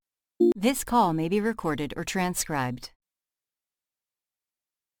This call may be recorded or transcribed.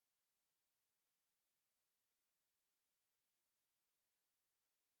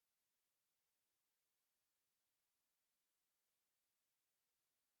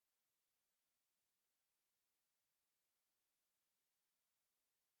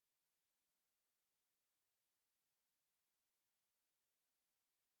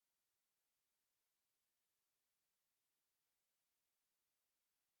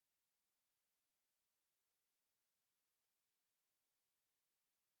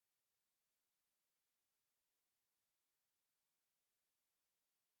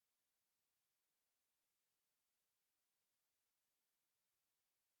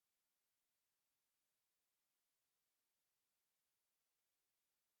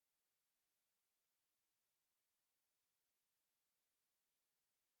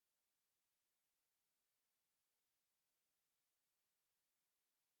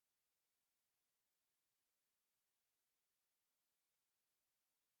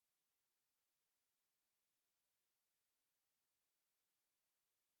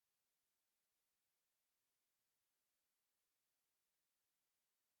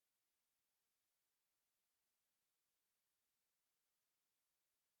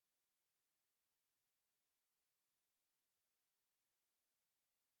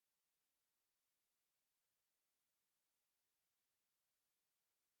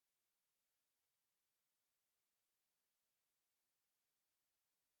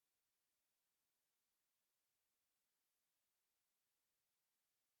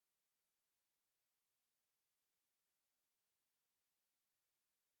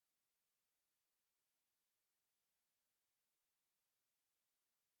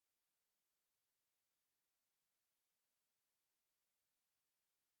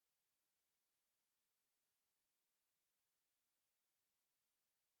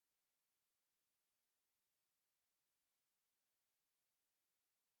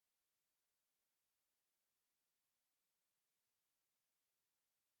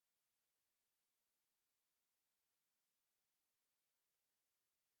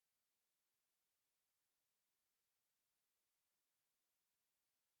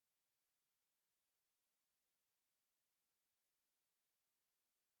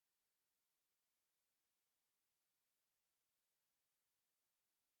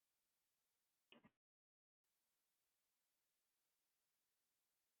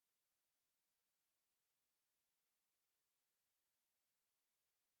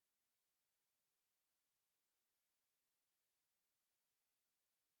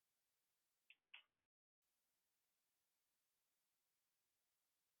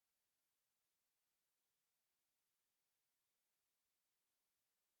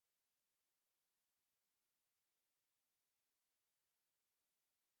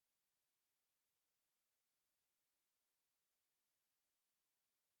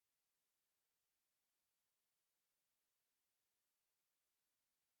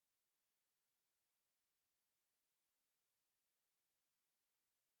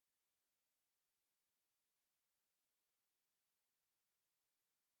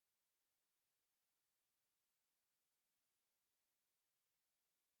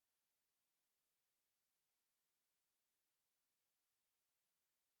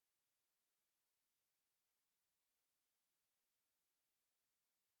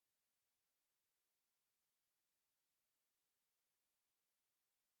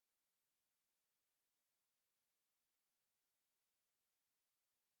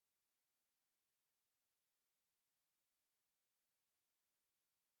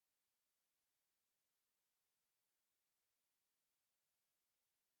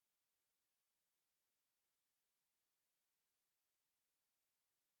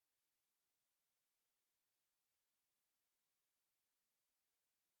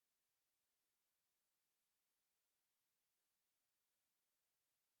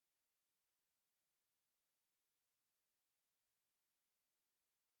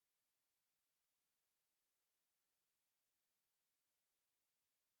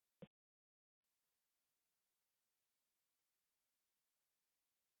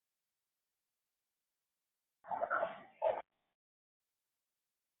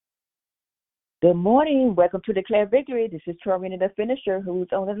 Good morning. Welcome to Declare Victory. This is Torina the Finisher, who's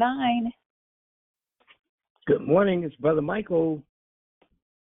on the line. Good morning. It's Brother Michael.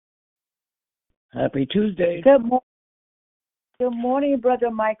 Happy Tuesday. Good morning,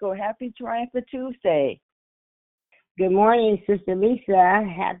 Brother Michael. Happy Triumphant Tuesday. Good morning, Sister Lisa.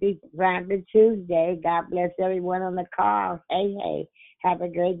 Happy Triumphant Tuesday. God bless everyone on the call. Hey. Have a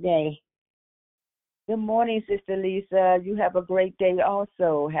great day. Good morning, Sister Lisa. You have a great day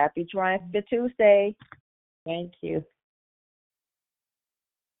also. Happy Triumphant Tuesday. Thank you.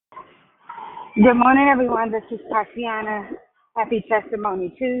 Good morning, everyone. This is Tatiana. Happy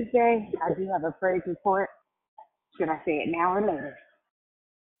Testimony Tuesday. I do have a praise report. Should I say it now or later?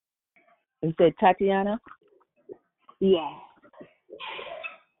 You said Tatiana? Yes.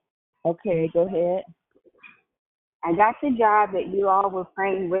 Okay, go ahead. I got the job that you all were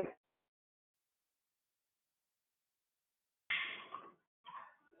praying with.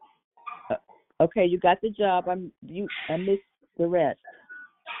 Okay, you got the job. I missed the rest.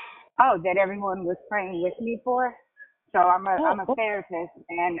 Oh, that everyone was praying with me for. So I'm a Oh, therapist,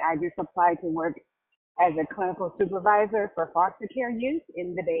 and I just applied to work as a clinical supervisor for foster care youth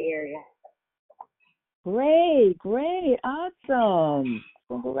in the Bay Area. great, awesome.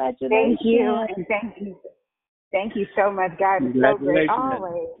 Thank you, Congratulations. and thank you so much, God is so great Congratulations.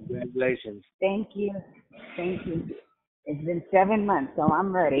 always. Congratulations. Thank you. It's been 7 months, so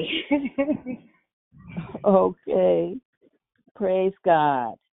I'm ready. Okay, praise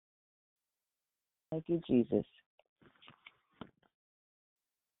God. Thank you, Jesus.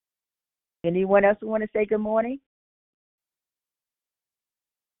 Anyone else who want to say good morning?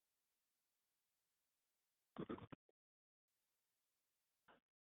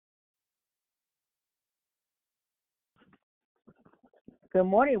 Good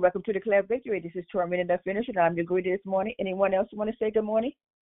morning. Welcome to Declare Victory. This is Tormented the Finisher, and I'm your greeter this morning. Anyone else who want to say good morning?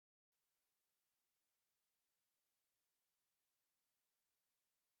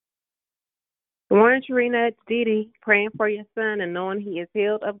 Good morning, Tarina. It's Dee Dee, praying for your son and knowing he is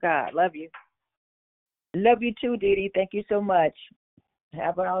healed of God. Love you. Love you too, Dee Dee. Thank you so much.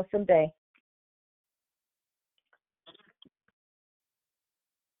 Have an awesome day.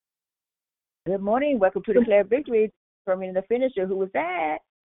 Good morning. Welcome to Declare Victory. Tormented the Finisher. Who was that?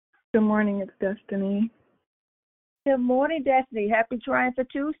 Good morning, it's Destiny. Good morning, Destiny. Happy Triumphant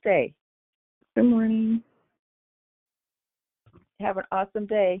Tuesday. Good morning. Have an awesome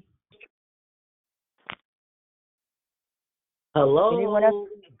day. Hello. Anyone else?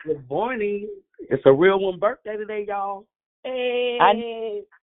 Good morning. It's a real one birthday today, y'all. Hey.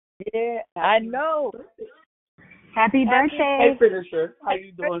 Yeah, I know. Happy birthday. Hey, finisher. How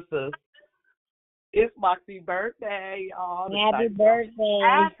you doing, sis? It's Moxie's birthday, y'all. Happy birthday.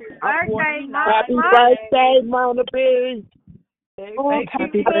 Happy birthday, Happy Mama. birthday, Mona B. Hey, Oh, thank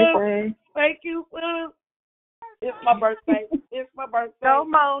happy you, birthday. Thank you, sis. It's my birthday. It's my birthday. Go,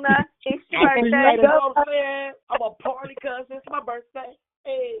 Mona. It's your Happy birthday. birthday. You know what I'm saying? I'm a party because it's my birthday.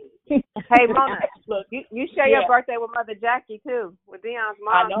 Hey. Hey, Mona, Look, you share your birthday with Mother Jackie, too, with Dion's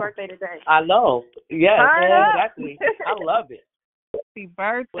mom's know. birthday today. I know. Yes, Turn up. exactly. I love it. Happy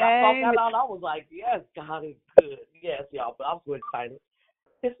birthday. When I saw that out, I was like, yes, God is good. Yes, y'all, but I'm so excited.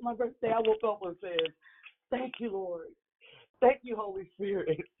 It's my birthday. I woke up and said, thank you, Lord. Thank you, Holy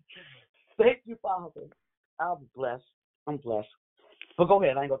Spirit. Thank you, Father. I'm blessed. I'm blessed. But go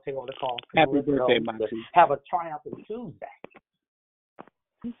ahead. I ain't going to take over the call. Happy Let's birthday, go. Moxie. Have a triumphant Tuesday.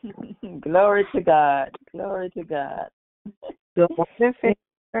 Glory to God. Glory to God. Good morning,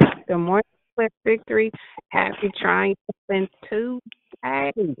 Victor. Good morning, Cliff Victory. Happy Triumphant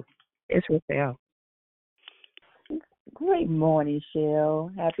Tuesday. It's Rafael. Great morning,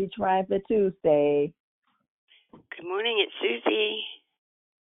 Shell. Happy Triumphant Tuesday. Good morning, it's Susie.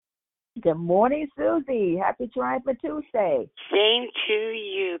 Good morning, Susie. Happy Triumphant Tuesday. Same to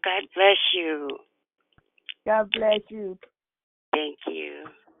you. God bless you. God bless you. Thank you.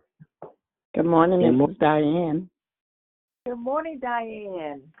 Good morning, this is Diane. Good morning,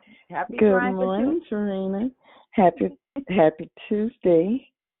 Diane. Happy Good Triumphant morning, Serena. Happy Tuesday.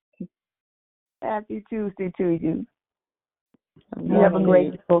 Happy Tuesday to you. You have a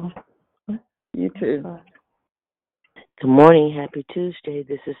great day. You too. Good morning. Happy Tuesday.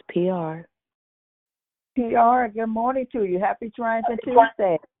 This is PR. PR, good morning to you. Happy Triumphant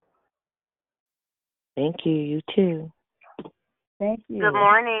Tuesday. Thank you. You too. Thank you. Good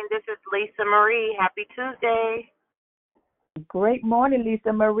morning. This is Lisa Marie. Happy Tuesday. Great morning,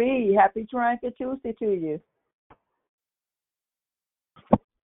 Lisa Marie. Happy Triumphant Tuesday to you.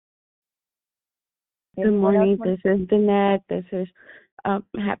 Good morning. This is Danette. This is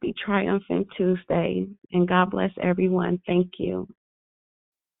Happy Triumphant Tuesday. And God bless everyone. Thank you.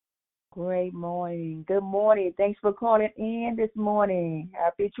 Great morning. Good morning. Thanks for calling in this morning.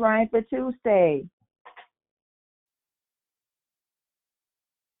 Happy Triumphant Tuesday.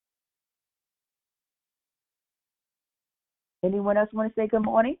 Anyone else want to say good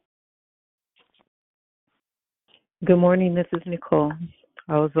morning? Good morning. This is Nicole.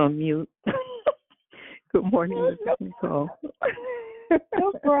 I was on mute. Good morning, this is Nicole.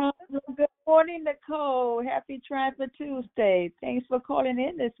 No problem. Good morning, Nicole. Happy Triumphant Tuesday. Thanks for calling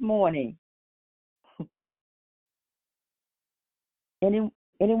in this morning.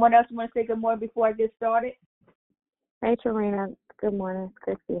 Anyone else want to say good morning before I get started? Hey, Tarina. Good morning.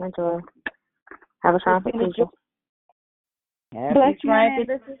 Christina Joy. Have a triumphant Christina Tuesday. Happy Bless you, Triumphant.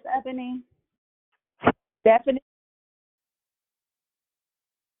 This is Ebony. Stephanie.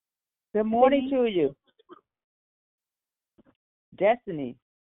 Good morning to you. Destiny.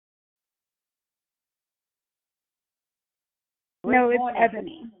 No, Great it's morning.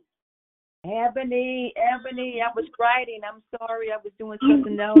 Ebony. Ebony. I was writing. I'm sorry. I was doing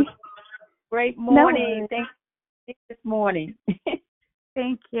something else. Great morning. No. Thanks for this morning.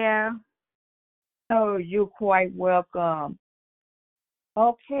 Thank you. Oh, you're quite welcome.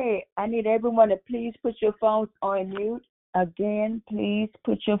 Okay, I need everyone to please put your phones on mute. Again, please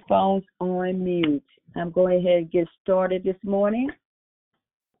put your phones on mute. I'm going ahead and get started this morning.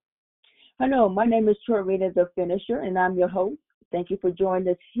 Hello, my name is Torita the Finisher, and I'm your host. Thank you for joining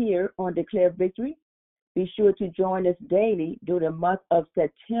us here on Declare Victory. Be sure to join us daily during the month of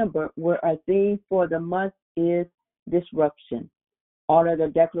September, where our theme for the month is disruption. All of the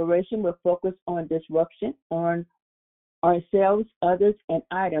declaration will focus on disruption, on ourselves, others, and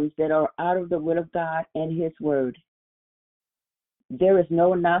items that are out of the will of God and His Word. There is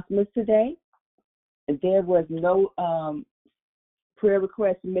no announcements today. There was no prayer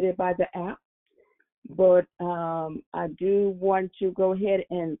request submitted by the app, but I do want to go ahead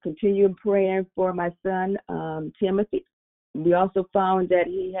and continue praying for my son, Timothy. We also found that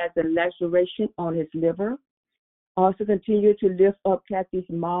he has a laceration on his liver. Also continue to lift up Kathy's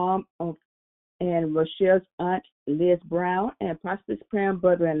mom and Rochelle's aunt, Liz Brown, and Prosper's parent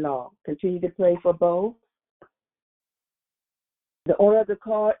brother-in-law. Continue to pray for both. The order of the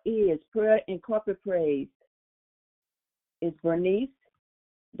call is prayer and corporate praise. It's Bernice,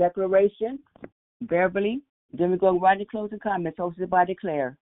 declaration, Beverly. Then we go right to closing comments hosted by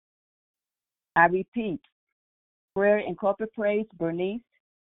Declare. I repeat, prayer and corporate praise, Bernice,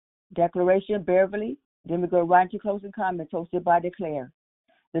 declaration, Beverly. Then we go right to closing comments hosted by Declare.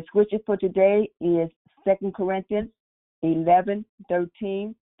 The scripture for today is 2 Corinthians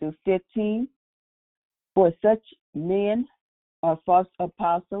 11:13 through 15. For such men are false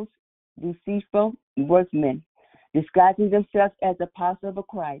apostles, deceitful workmen, disguising themselves as apostles of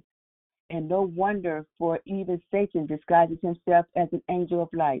Christ. And no wonder, for even Satan disguises himself as an angel of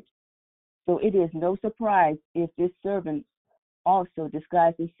light. So it is no surprise if his servants also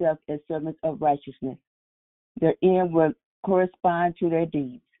disguise themselves as servants of righteousness. Their end will correspond to their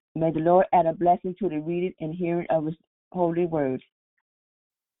deeds. May the Lord add a blessing to the reading and hearing of His holy word.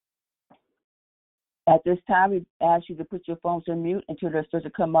 At this time, we ask you to put your phones on mute until they're supposed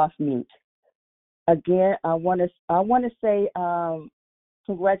to come off mute. Again, I want to say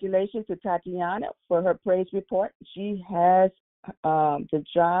congratulations to Tatiana for her praise report. She has the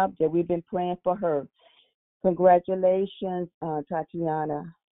job that we've been praying for her. Congratulations,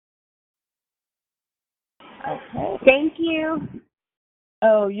 Tatiana. Okay. Thank you.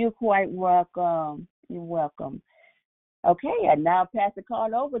 Oh, you're quite welcome. You're welcome. Okay, I now pass the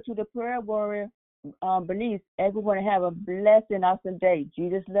call over to the prayer warrior, Bernice. Everyone have a blessed and awesome day.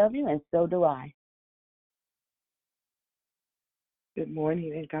 Jesus loves you, and so do I. Good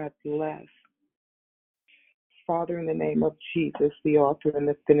morning, and God bless. Father, in the name of Jesus, the author and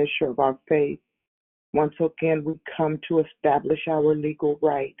the finisher of our faith, once again we come to establish our legal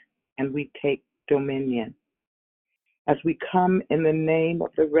right, and we take dominion. As we come in the name of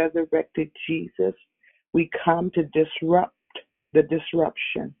the resurrected Jesus, we come to disrupt the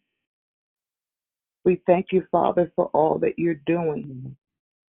disruption. We thank you, Father, for all that you're doing.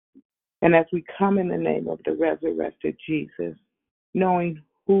 And as we come in the name of the resurrected Jesus, knowing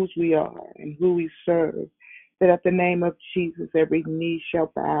whose we are and who we serve, that at the name of Jesus every knee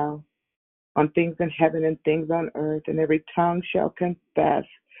shall bow on things in heaven and things on earth, and every tongue shall confess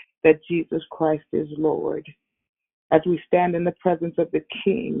that Jesus Christ is Lord. As we stand in the presence of the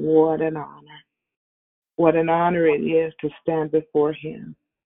King, what an honor. What an honor it is to stand before Him.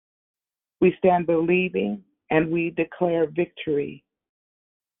 We stand believing, and we declare victory.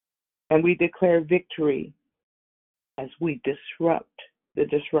 And we declare victory as we disrupt the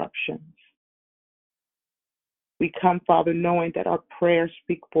disruptions. We come, Father, knowing that our prayers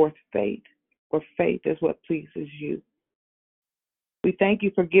speak forth faith, for faith is what pleases you. We thank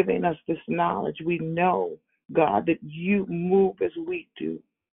you for giving us this knowledge. We know, God, that you move as we do.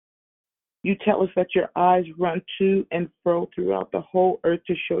 You tell us that your eyes run to and fro throughout the whole earth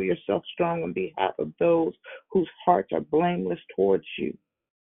to show yourself strong on behalf of those whose hearts are blameless towards you.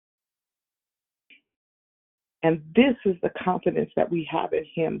 And this is the confidence that we have in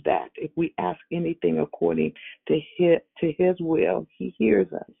him, that if we ask anything according to his will, he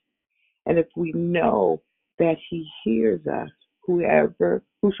hears us. And if we know that he hears us,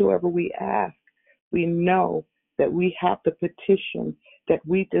 whosoever we ask, we know that we have the petition that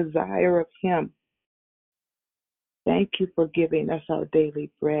we desire of him. Thank you for giving us our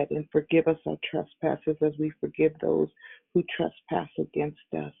daily bread, and forgive us our trespasses as we forgive those who trespass against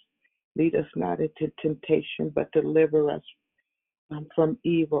us. Lead us not into temptation, but deliver us from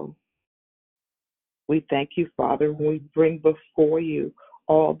evil. We thank you, Father, when we bring before you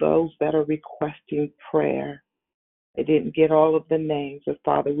all those that are requesting prayer. They didn't get all of the names, but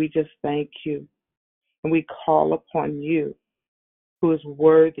Father, we just thank you. And we call upon you, who is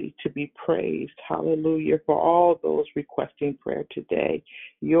worthy to be praised. Hallelujah. For all those requesting prayer today,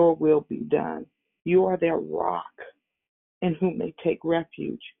 your will be done. You are their rock in whom they take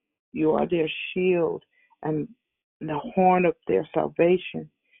refuge. You are their shield and the horn of their salvation.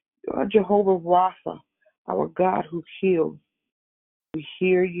 You are Jehovah Rapha, our God who heals. We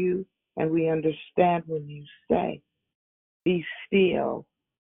hear you and we understand when you say, be still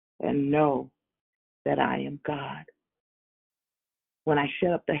and know that I am God. When I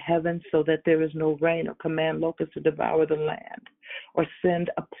shut up the heavens so that there is no rain, or command locusts to devour the land, or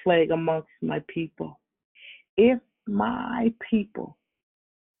send a plague amongst my people. If my people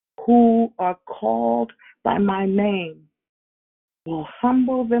who are called by my name will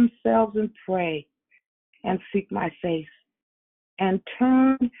humble themselves and pray and seek my face and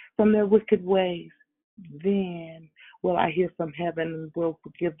turn from their wicked ways, then will I hear from heaven and will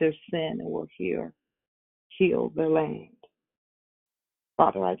forgive their sin and will heal their land.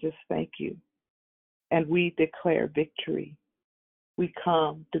 Father, I just thank you. And we declare victory. We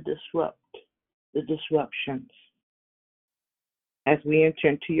come to disrupt the disruptions as we enter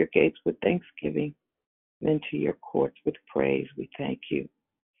into your gates with thanksgiving and into your courts with praise. We thank you.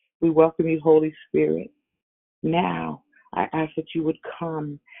 We welcome you, Holy Spirit. Now, I ask that you would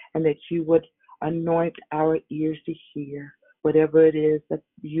come and that you would anoint our ears to hear whatever it is that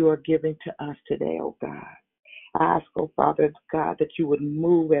you are giving to us today, oh God. I ask, oh Father God, that you would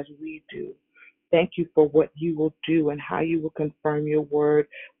move as we do. Thank you for what you will do and how you will confirm your word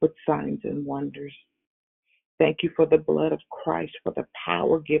with signs and wonders. Thank you for the blood of Christ, for the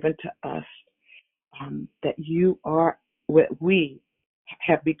power given to us, that we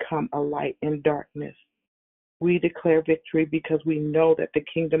have become a light in darkness. We declare victory because we know that the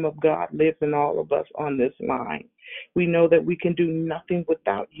kingdom of God lives in all of us on this line. We know that we can do nothing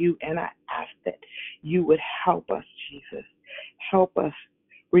without you, and I ask that you would help us, Jesus. Help us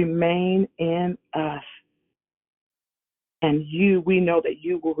remain in us. And we know that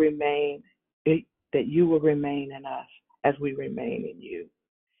you will remain in us as we remain in you.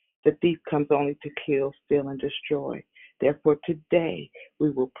 The thief comes only to kill, steal, and destroy. Therefore, today we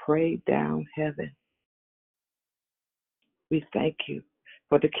will pray down heaven. We thank you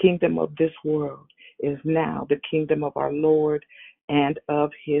for the kingdom of this world is now the kingdom of our Lord and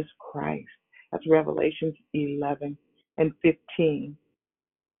of his Christ. That's Revelations 11 and 15.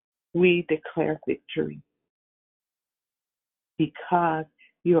 We declare victory because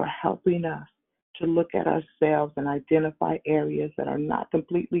you are helping us to look at ourselves and identify areas that are not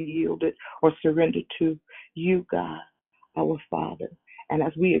completely yielded or surrendered to you, God, our Father. And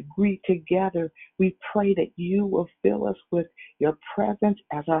as we agree together, we pray that you will fill us with your presence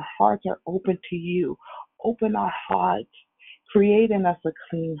as our hearts are open to you. Open our hearts. Create in us a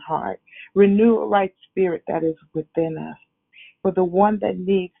clean heart. Renew a right spirit that is within us. For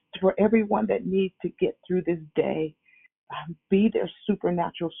everyone that needs to get through this day, be their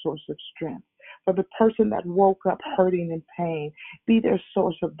supernatural source of strength. For the person that woke up hurting and pain, be their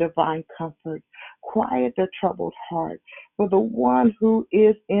source of divine comfort. Quiet their troubled heart. For the one who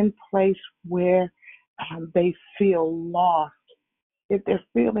is in place where they feel lost, if they're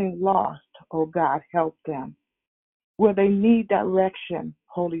feeling lost, oh God, help them. Where they need direction,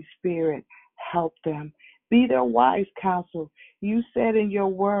 Holy Spirit, help them. Be their wise counsel. You said in your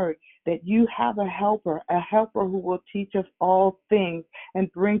word that you have a helper who will teach us all things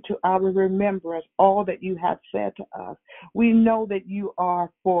and bring to our remembrance all that you have said to us. We know that you are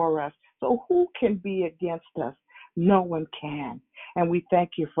for us. So who can be against us? No one can. And we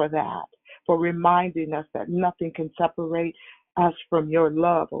thank you for that, for reminding us that nothing can separate us from your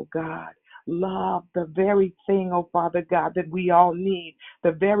love, oh God. Love, the very thing, oh Father God, that we all need,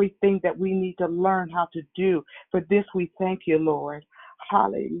 the very thing that we need to learn how to do. For this we thank you, Lord.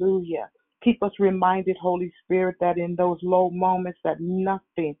 Hallelujah. Keep us reminded, Holy Spirit, that in those low moments that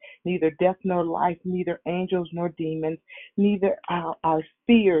nothing, neither death nor life, neither angels nor demons, neither our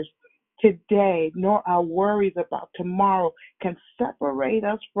fears today, nor our worries about tomorrow can separate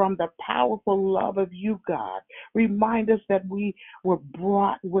us from the powerful love of you, God. Remind us that we were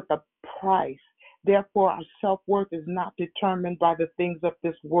bought with a price. Therefore, our self-worth is not determined by the things of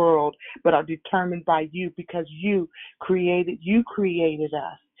this world, but are determined by you, because you created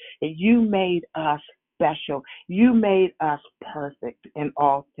us, and you made us special. You made us perfect in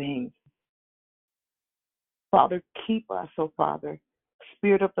all things. Father, keep us, oh Father.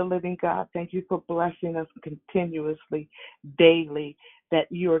 Spirit of the living God, thank you for blessing us continuously, daily, that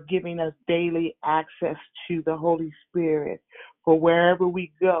you are giving us daily access to the Holy Spirit. For wherever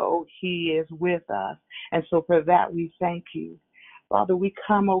we go, he is with us. And so for that, we thank you. Father, we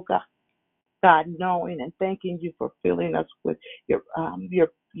come, oh God, knowing and thanking you for filling us with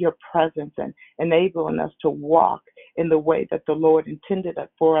your presence and enabling us to walk in the way that the Lord intended it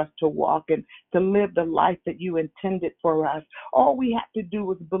for us to walk and to live the life that you intended for us. All we have to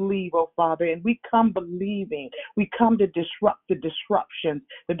do is believe, oh Father, and we come believing. We come to disrupt the disruptions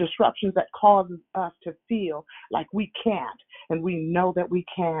that cause us to feel like we can't. And we know that we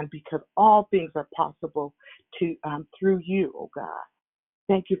can, because all things are possible to through you, oh God.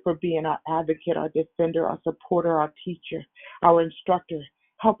 Thank you for being our advocate, our defender, our supporter, our teacher, our instructor,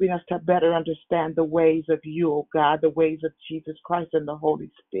 helping us to better understand the ways of you, oh God, the ways of Jesus Christ and the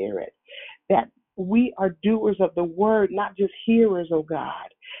Holy Spirit. That we are doers of the word, not just hearers, oh God.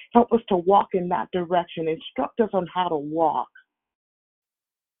 Help us to walk in that direction. Instruct us on how to walk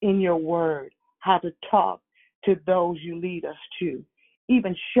in your word, how to talk to those you lead us to.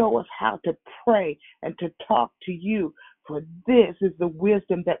 Even show us how to pray and to talk to you. For this is the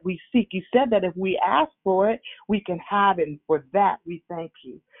wisdom that we seek. You said that if we ask for it, we can have it. And for that, we thank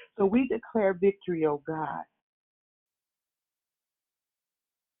you. So we declare victory, oh God.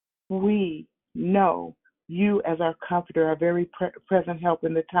 We know you as our comforter, our very present help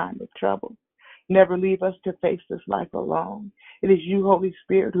in the time of trouble. Never leave us to face this life alone. It is you, Holy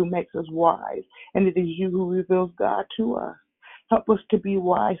Spirit, who makes us wise, and it is you who reveals God to us. Help us to be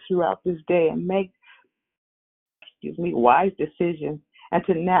wise throughout this day and make wise decisions, and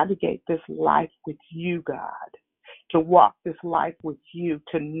to navigate this life with you, God, to walk this life with you,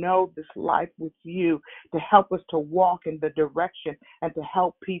 to know this life with you, to help us to walk in the direction and to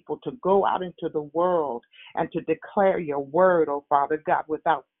help people to go out into the world and to declare your word, oh Father God,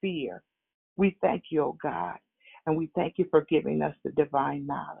 without fear. We thank you, oh God, and we thank you for giving us the divine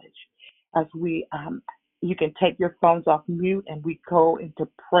knowledge. As we you can take your phones off mute and we go into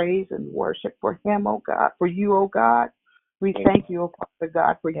praise and worship for him, oh God, for you, oh God. We thank you, oh Father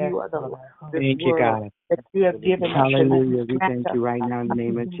God, for you are the Lord of this world, that you have given us. Hallelujah. We thank you right now in the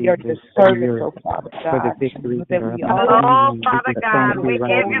name of Your Jesus service, oh Father for the God. victory. That we Oh, Father God, we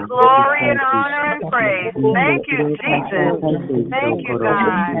give you glory and honor and praise. Thank you, Jesus. Thank you,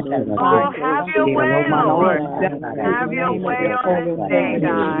 God. Oh, have your way, Lord. Have your way on this day,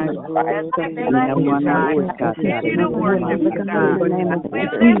 God. As we bless you, God, continue to worship you, God. We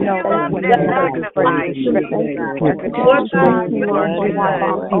lift you up and magnify you. Lord God, you are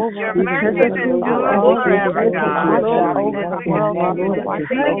good. Your mercy endures forever, God. We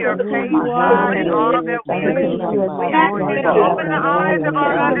see your faithfulness in all that we do. We ask you to open the eyes of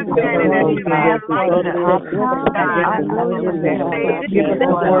our understanding that you may enlighten us. God, give us your word. Let your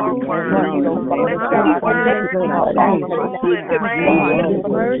word rule and reign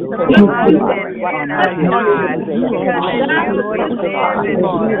in us, God. Because in you we live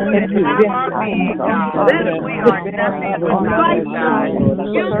and move and have our being, God. We are nothing without you, God.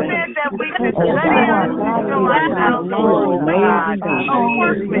 You said that we could study our to ourselves, Lord God. Oh,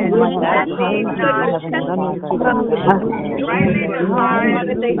 workmen, that means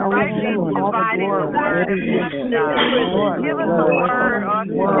rightly divided the word of truth, God. Give us a word on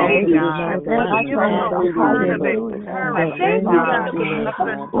today, God. Give us a word of encouragement, God. A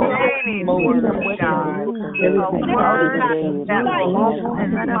sustaining word, God. A word that will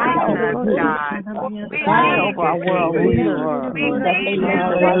enlighten us, God. We need you.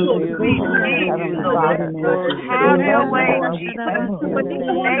 We need you, Lord. Have your way, Jesus.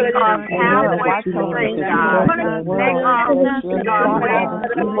 Make our pathway straight, God. Make our way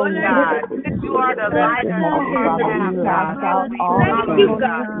smooth, God. You are the light of our path, God. Thank you,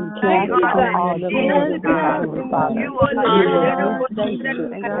 God. You are the Jesus, God. You are our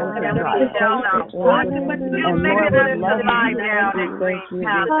and we shall not want. You make us to lie down in green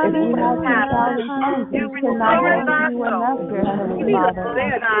pastures. If we had 10,000 tongues, we could not thank you enough, dear Heavenly Father.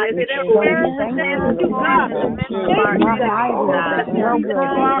 So we thank you. Not my will, but your will be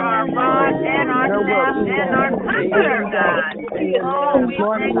done. Your will be done. Oh, we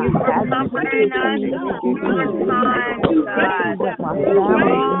thank you for comforting us through times, God. With my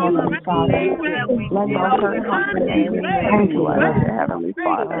family, Heavenly Father. Let no hurt, harm, or danger come to us, dear Heavenly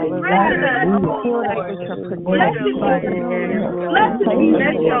Father. Shield us with your protection.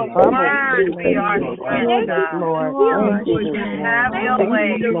 Let your word be our strength, God. Lord. Have your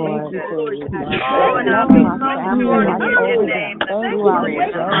way, Lord. Oh, and now we come short of your name. Thank you, our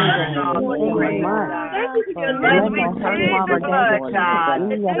praise, God. As we plead the blood, God,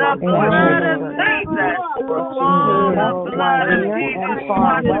 the blood of Jesus, oh, the blood of Jesus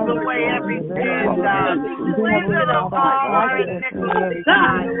washes away every sin, God. Cleanse the heart, righteousness,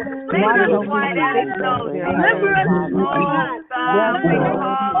 God. Make us white as snow, Jesus. Oh, God, we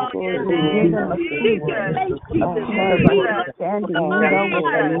call your name, Jesus. Thank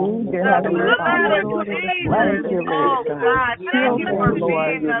you for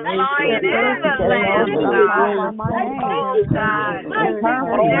being the lion and the lamb, God. Oh, God. There's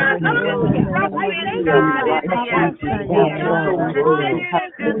nothing between God and the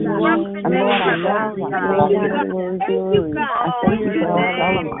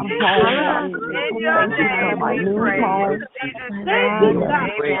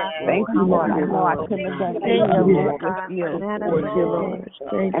Thank you, Lord. I know I couldn't have done anything, Lord. Thank you, Lord.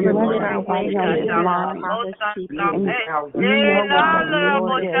 And bless everybody on this line. And you know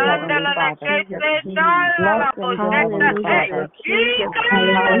what they need, dear Heavenly Father. Bless them, dear Heavenly Father.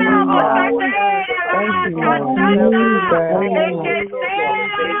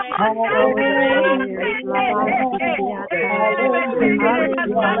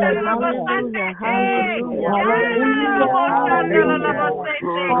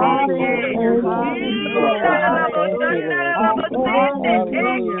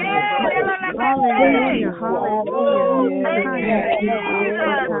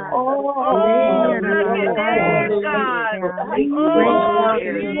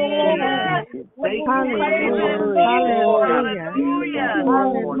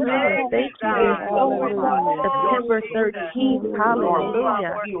 September 13th,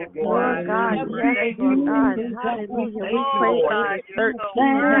 hallelujah. Lord God, yes, Lord God, hallelujah. We pray Amos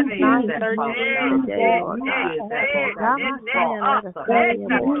 13, 9:13 today, Lord God. Let us pray and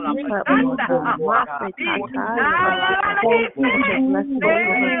keep up, Lord God.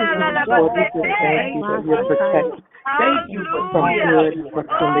 Thank you from good,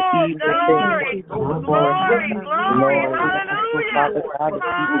 from the evil things, Lord. Father God,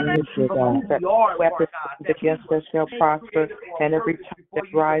 that weapons against us shall prosper, and every tongue that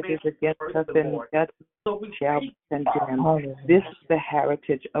rises against us in judgment shall be condemned. This is the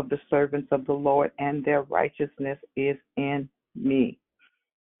heritage of the servants of the Lord, and their righteousness is in me,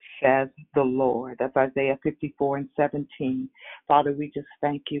 says the Lord. That's Isaiah 54:17. Father, we just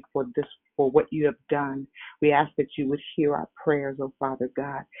thank you for this, for what you have done. We ask that you would hear our prayers, oh Father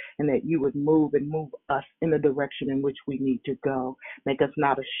God, and that you would move us in the direction in which we need to go. Make us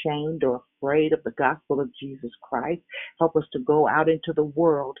not ashamed or afraid of the gospel of Jesus Christ. Help us to go out into the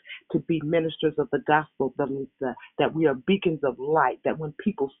world to be ministers of the gospel, that we are beacons of light, that when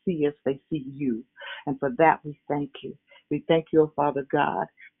people see us, they see you. And for that, we thank you. We thank you, oh Father God,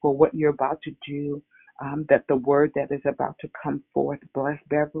 for what you're about to do, that the word that is about to come forth. Bless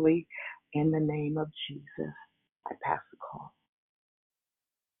Beverly in the name of Jesus. I pass the call.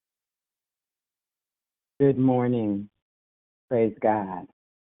 Good morning. Praise God.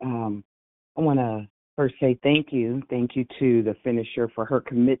 I want to first say thank you. Thank you to the finisher for her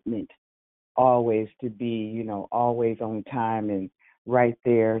commitment always to be, always on time and right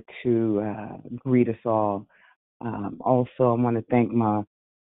there to greet us all. Also, I want to thank my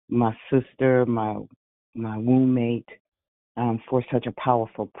sister, my womb mate, for such a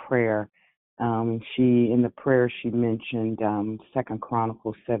powerful prayer. In the prayer she mentioned 2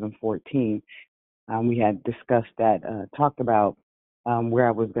 Chronicles 7:14. We had discussed that, talked about where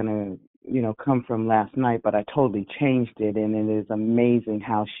I was going to, come from last night, but I totally changed it, and it is amazing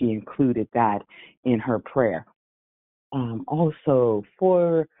how she included that in her prayer. Also,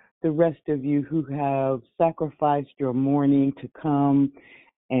 for the rest of you who have sacrificed your morning to come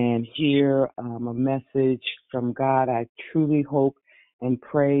and hear a message from God, I truly hope and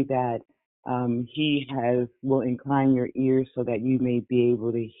pray that He will incline your ears so that you may be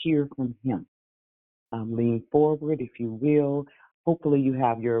able to hear from Him. Lean forward, if you will. Hopefully you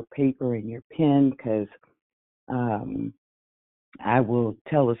have your paper and your pen, because I will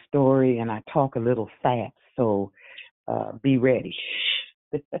tell a story and I talk a little fast, so be ready.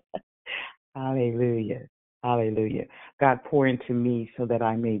 Hallelujah. Hallelujah. God, pour into me so that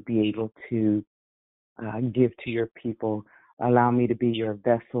I may be able to give to your people. Allow me to be your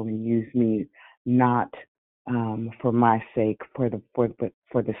vessel and use me not for my sake, but for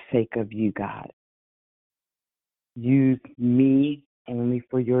the sake of you, God. Use me only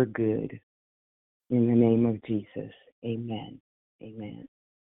for your good. In the name of Jesus. Amen. Amen.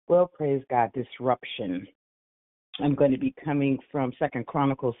 Well, praise God. Disruption. I'm going to be coming from 2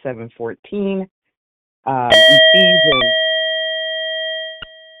 Chronicles 7:14. Ephesians.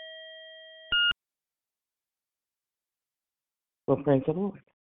 Well, praise the Lord.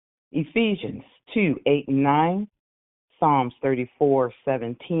 Ephesians 2:8-9, Psalms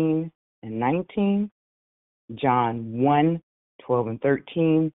 34:17 and 19, John 1:12 and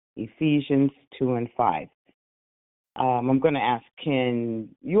 13, Ephesians 2 and 5. I'm going to ask, can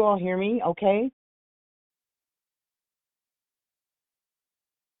you all hear me okay?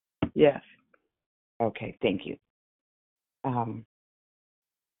 Yes. Okay, thank you. 2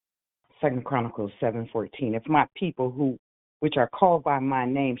 Chronicles 7:14. If my people which are called by my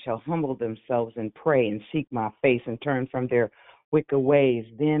name shall humble themselves and pray and seek my face and turn from their wicked ways,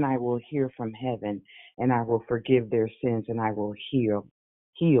 then I will hear from heaven and I will forgive their sins and I will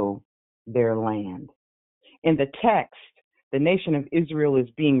heal their land. In the text, the nation of Israel is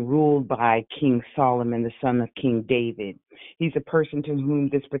being ruled by King Solomon, the son of King David. He's a person to whom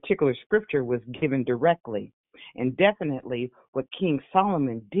this particular scripture was given directly. And definitely what King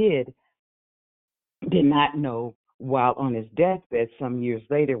Solomon did not know while on his deathbed some years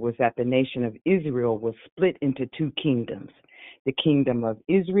later was that the nation of Israel was split into two kingdoms, the kingdom of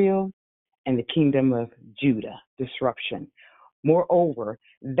Israel and the kingdom of Judah, disruption. Moreover,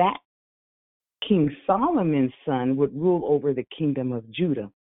 that King Solomon's son would rule over the kingdom of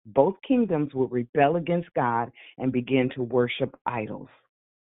Judah. Both kingdoms would rebel against God and begin to worship idols,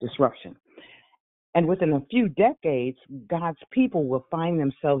 disruption. And within a few decades, God's people will find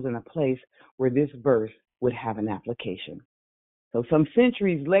themselves in a place where this verse would have an application. So some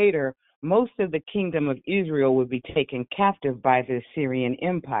centuries later, most of the kingdom of Israel would be taken captive by the Assyrian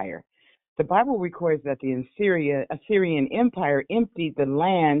Empire. The Bible records that the Assyrian Empire emptied the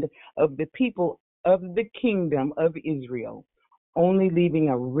land of the people of the kingdom of Israel, only leaving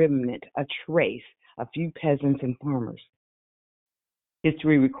a remnant, a trace, a few peasants and farmers.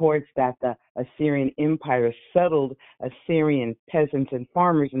 History records that the Assyrian Empire settled Assyrian peasants and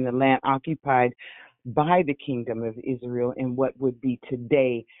farmers in the land occupied by the kingdom of Israel in what would be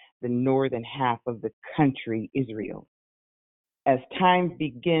today the northern half of the country, Israel. As time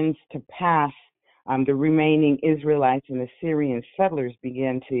begins to pass, the remaining Israelites and Assyrian settlers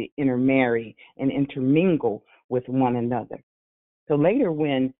began to intermarry and intermingle with one another. So later,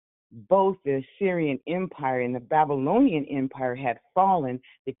 when both the Assyrian Empire and the Babylonian Empire had fallen,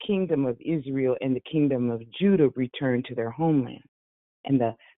 the kingdom of Israel and the kingdom of Judah returned to their homeland. And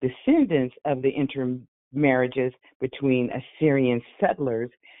the descendants of the intermarriages between Assyrian settlers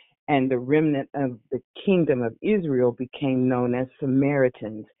and the remnant of the kingdom of Israel became known as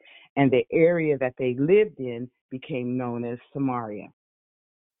Samaritans, and the area that they lived in became known as Samaria.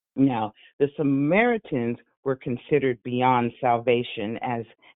 Now, the Samaritans were considered beyond salvation as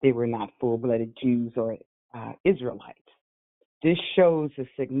they were not full-blooded Jews or Israelites. This shows the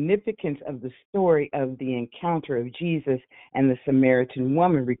significance of the story of the encounter of Jesus and the Samaritan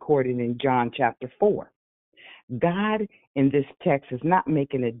woman recorded in John chapter 4. God in this text is not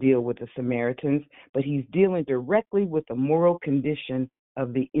making a deal with the Samaritans, but he's dealing directly with the moral condition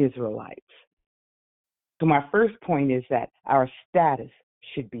of the Israelites. So my first point is that our status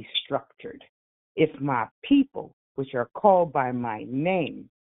should be structured. If my people, which are called by my name,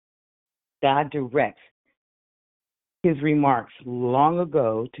 God directs his remarks long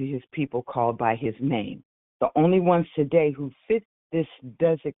ago to his people called by his name. The only ones today who fit this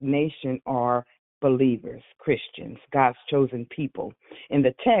designation are believers, Christians, God's chosen people. In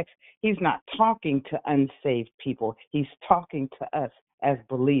the text, he's not talking to unsaved people. He's talking to us as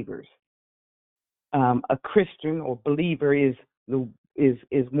believers. A Christian or believer is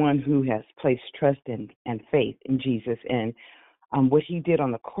one who has placed trust and faith in Jesus and what he did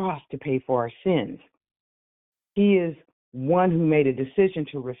on the cross to pay for our sins. He is one who made a decision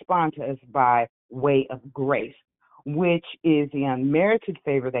to respond to us by way of grace, which is the unmerited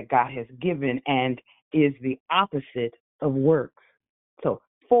favor that God has given and is the opposite of works. So,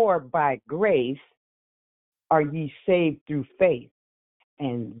 for by grace are ye saved through faith,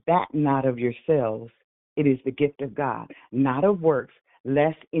 and that not of yourselves. It is the gift of God, not of works,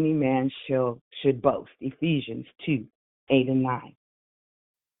 lest any man should boast. Ephesians 2:8-9.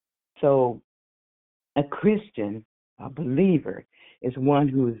 So a Christian, a believer, is one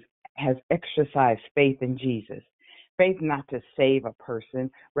who has exercised faith in Jesus. Faith not to save a person,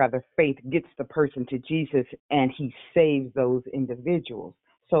 rather faith gets the person to Jesus and he saves those individuals.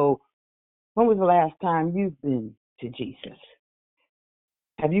 So when was the last time you've been to Jesus?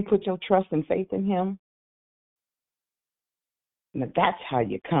 Have you put your trust and faith in him? Now that's how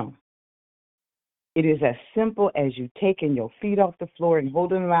you come. It is as simple as you taking your feet off the floor and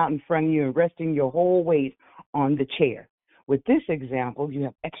holding them out in front of you and resting your whole weight on the chair. With this example, you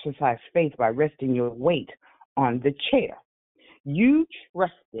have exercised faith by resting your weight on the chair. You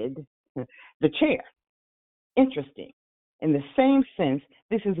trusted the chair. Interesting. In the same sense,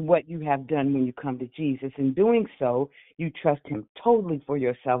 this is what you have done when you come to Jesus. In doing so, you trust him totally for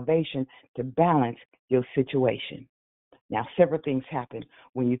your salvation to balance your situation. Now, several things happen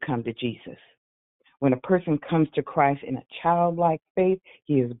when you come to Jesus. When a person comes to Christ in a childlike faith,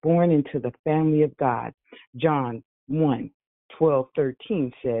 he is born into the family of God. John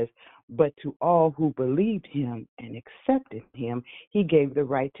 1:12-13 says, "But to all who believed him and accepted him, he gave the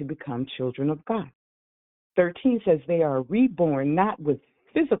right to become children of God." 13 says they are reborn not with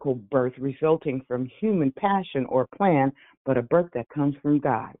physical birth resulting from human passion or plan, but a birth that comes from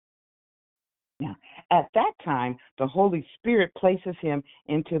God. Now, at that time, the Holy Spirit places him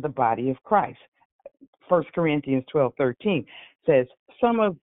into the body of Christ. 1 Corinthians 12:13 says, "Some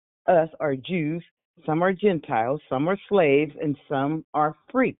of us are Jews, some are Gentiles, some are slaves, and some are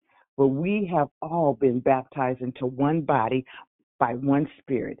free. But we have all been baptized into one body by one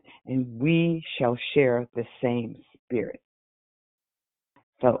Spirit, and we shall share the same Spirit."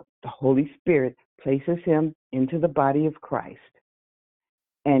 So the Holy Spirit places him into the body of Christ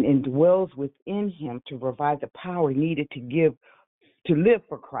and indwells within him to provide the power needed to live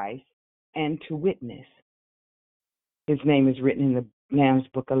for Christ and to witness. His name is written in the Lamb's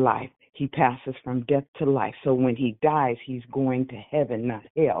Book of Life. He passes from death to life. So when he dies, he's going to heaven, not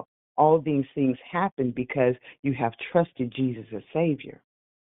hell. All these things happen because you have trusted Jesus as Savior.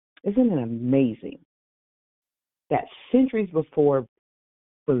 Isn't it amazing that centuries before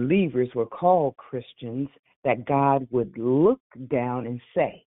believers were called Christians, that God would look down and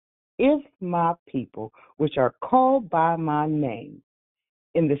say, "If my people, which are called by my name,"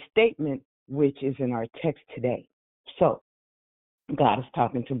 in the statement which is in our text today. So God is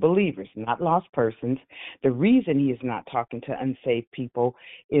talking to believers, not lost persons. The reason he is not talking to unsaved people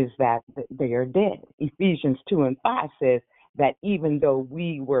is that they are dead. Ephesians 2:5 says that even though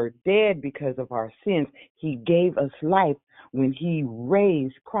we were dead because of our sins, he gave us life when he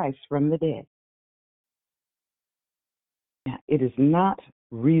raised Christ from the dead. Now, it is not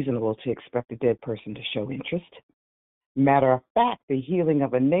reasonable to expect a dead person to show interest. Matter of fact, the healing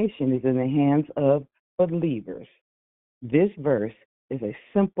of a nation is in the hands of believers. This verse is a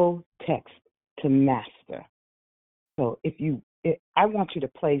simple text to master. So I want you to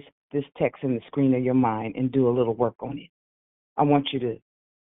place this text in the screen of your mind and do a little work on it. I want you to,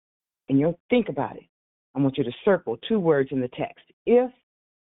 and you'll think about it. I want you to circle 2 words in the text, if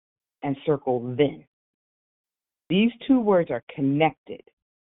and circle then. These 2 words are connected.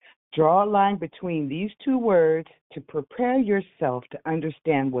 Draw a line between these 2 words to prepare yourself to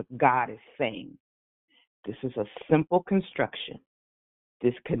understand what God is saying. This is a simple construction.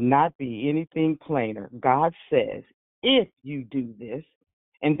 This could not be anything plainer. God says, if you do this,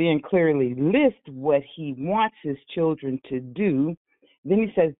 and then clearly list what he wants his children to do, then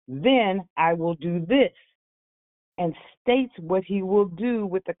he says, then I will do this, and states what he will do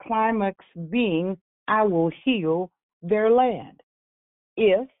with the climax being, I will heal their land.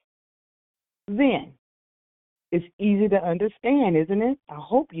 If, then. It's easy to understand, isn't it? I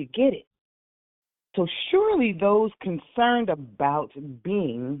hope you get it. So surely those concerned about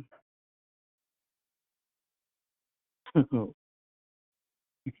being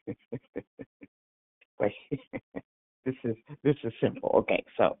wait, this is simple. Okay,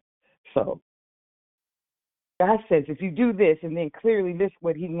 so God says, if you do this and then clearly list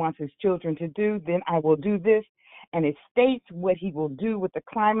what he wants his children to do, then I will do this. And it states what he will do with the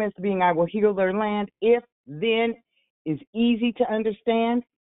climax being, I will heal their land. If, then is easy to understand.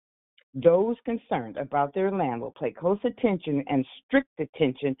 Those concerned about their land will pay close attention and strict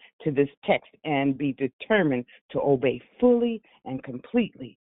attention to this text and be determined to obey fully and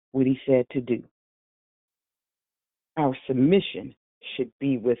completely what he said to do. Our submission should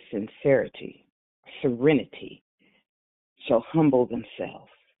be with sincerity, serenity, shall humble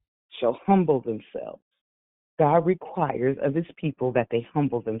themselves. God requires of his people that they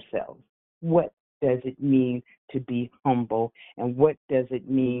humble themselves. What does it mean to be humble, and what does it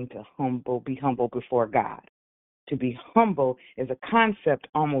mean to be humble before God? To be humble is a concept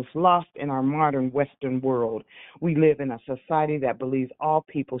almost lost in our modern Western world. We live in a society that believes all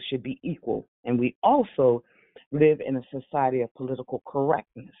people should be equal, and we also live in a society of political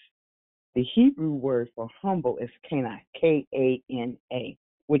correctness. The Hebrew word for humble is kana, K-A-N-A,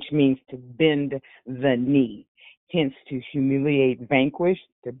 which means to bend the knee, hence to humiliate, vanquish,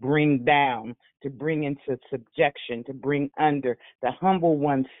 to bring down, to bring into subjection, to bring under, to humble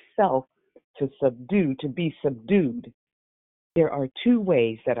oneself, to subdue, to be subdued. There are two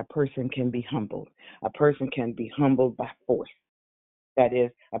ways that a person can be humbled. A person can be humbled by force. That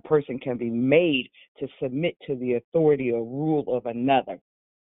is, a person can be made to submit to the authority or rule of another.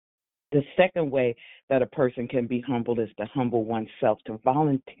 The second way that a person can be humbled is to humble oneself, to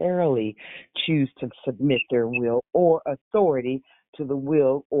voluntarily choose to submit their will or authority to the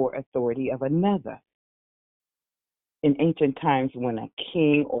will or authority of another. In ancient times, when a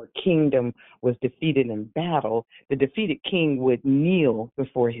king or kingdom was defeated in battle, the defeated king would kneel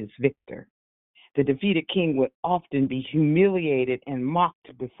before his victor. The defeated king would often be humiliated and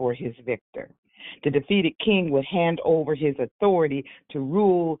mocked before his victor. The defeated king would hand over his authority to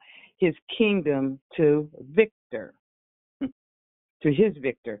rule his kingdom to his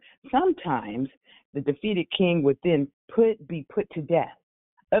victor. Sometimes the defeated king would then be put to death.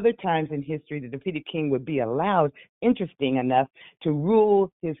 Other times in history, the defeated king would be allowed, interesting enough, to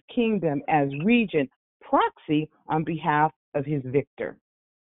rule his kingdom as regent, proxy on behalf of his victor.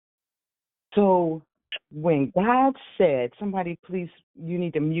 So when God said, somebody please, you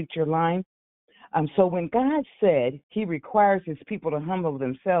need to mute your line. So when God said he requires his people to humble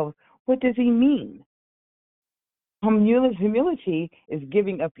themselves, what does he mean? Humility is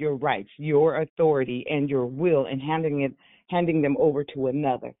giving up your rights, your authority, and your will and handing them over to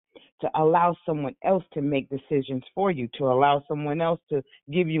another, to allow someone else to make decisions for you, to allow someone else to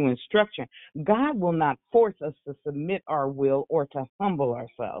give you instruction. God will not force us to submit our will or to humble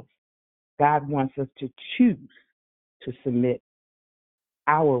ourselves. God wants us to choose to submit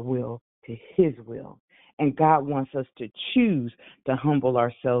our will to his will. And God wants us to choose to humble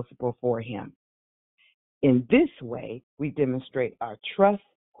ourselves before him. In this way, we demonstrate our trust,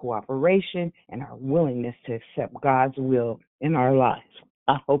 cooperation, and our willingness to accept God's will in our lives.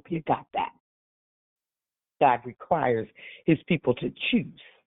 I hope you got that. God requires his people to choose.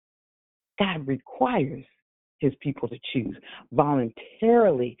 God requires his people to choose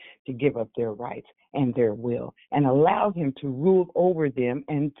voluntarily to give up their rights and their will and allow him to rule over them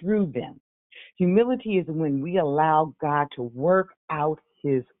and through them. Humility is when we allow God to work out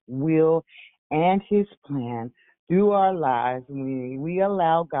his will and his plan through our lives, when we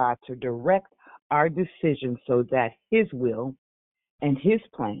allow God to direct our decisions so that his will and his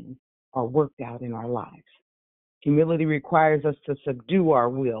plan are worked out in our lives. Humility requires us to subdue our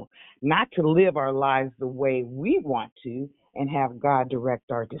will, not to live our lives the way we want to and have God direct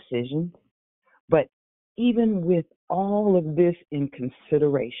our decisions. But even with all of this in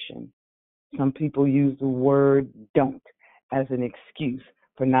consideration, some people use the word don't as an excuse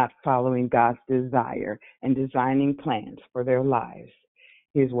for not following God's desire and designing plans for their lives.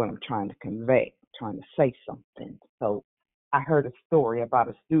 Here's what I'm trying to convey, trying to say something. So I heard a story about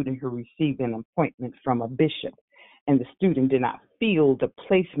a student who received an appointment from a bishop, and the student did not feel the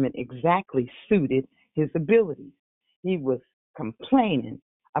placement exactly suited his abilities. He was complaining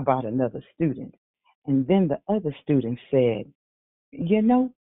about another student. And then the other student said, you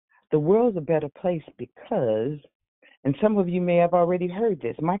know, the world's a better place because, and some of you may have already heard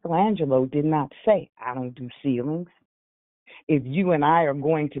this, Michelangelo did not say, I don't do ceilings. If you and I are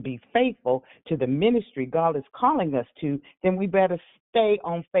going to be faithful to the ministry God is calling us to, then we better stay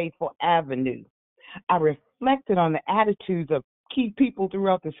on Faithful Avenue. I reflected on the attitudes of key people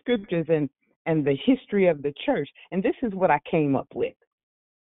throughout the scriptures and the history of the church, and this is what I came up with.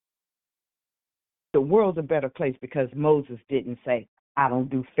 The world's a better place because Moses didn't say, I don't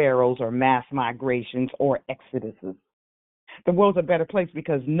do pharaohs or mass migrations or exoduses. The world's a better place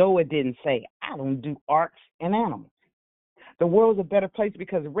because Noah didn't say, I don't do arks and animals. The world's a better place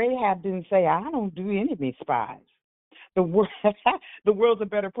because Rahab didn't say, I don't do enemy spies. The world's a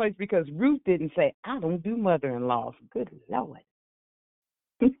better place because Ruth didn't say, I don't do mother-in-laws. Good Lord.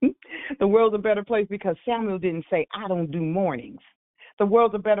 The world's a better place because Samuel didn't say, I don't do mornings. The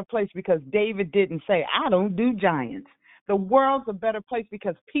world's a better place because David didn't say, I don't do giants. The world's a better place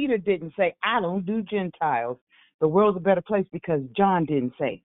because Peter didn't say, I don't do Gentiles. The world's a better place because John didn't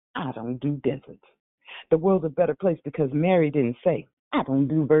say, I don't do deserts. The world's a better place because Mary didn't say, I don't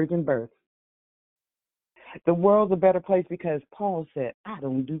do virgin births. The world's a better place because Paul said, I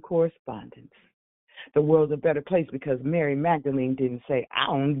don't do correspondence. The world's a better place because Mary Magdalene didn't say, I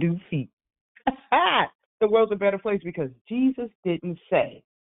don't do feet. The world's a better place because Jesus didn't say,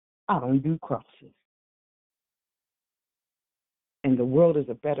 I don't do crosses. And the world is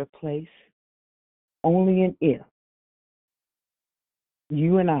a better place only and if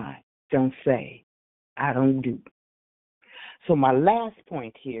you and I don't say, I don't do. So my last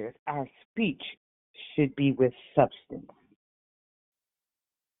point here is our speech should be with substance.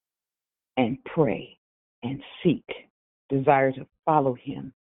 And pray and seek, desire to follow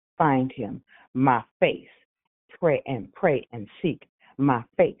him, find him, my face, pray and seek my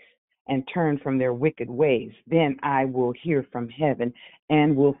face, and turn from their wicked ways. Then I will hear from heaven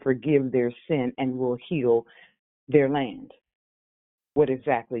and will forgive their sin and will heal their land. What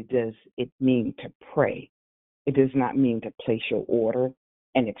exactly does it mean to pray? It does not mean to place your order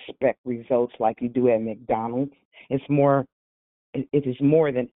and expect results like you do at McDonald's. It is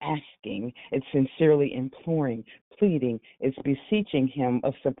more than asking. It's sincerely imploring, pleading. It's beseeching him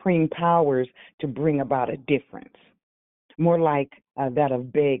of supreme powers to bring about a difference. More like that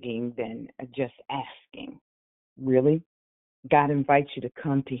of begging than just asking. Really? God invites you to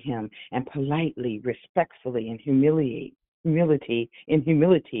come to him and politely, respectfully, and humility,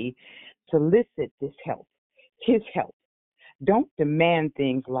 solicit this help, his help. Don't demand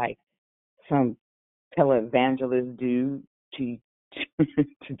things like some televangelists do to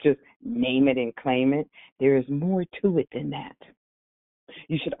just name it and claim it. There is more to it than that.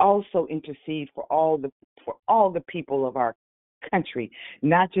 You should also intercede for all the people of our country,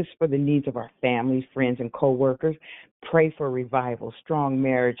 not just for the needs of our families, friends, and co-workers. Pray for revival, strong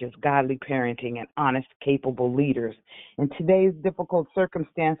marriages, godly parenting, and honest, capable leaders. In today's difficult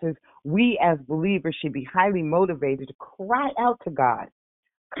circumstances, we as believers should be highly motivated to cry out to God,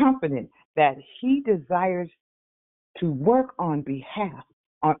 confident that he desires to work on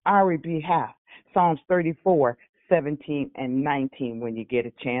our behalf. Psalms 34, 17, and 19. When you get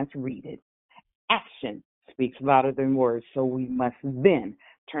a chance, read it. Action speaks louder than words, so we must then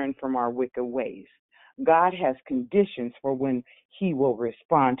turn from our wicked ways. God has conditions for when he will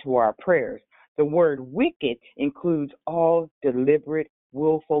respond to our prayers. The word wicked includes all deliberate,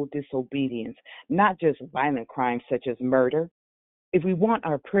 willful disobedience, not just violent crimes such as murder. If we want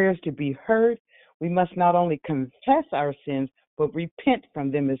our prayers to be heard, we must not only confess our sins, but repent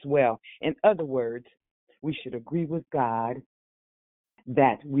from them as well. In other words, we should agree with God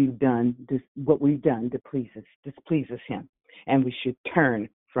that we've done what we've done displeases him, and we should turn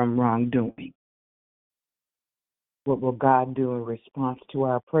from wrongdoing. What will God do in response to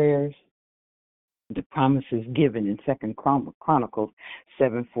our prayers? The promise is given in 2 Chronicles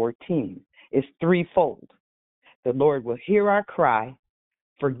 7:14. It's threefold. The Lord will hear our cry,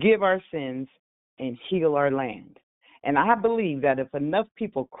 forgive our sins, and heal our land. And I believe that if enough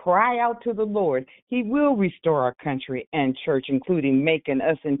people cry out to the Lord, he will restore our country and church, including making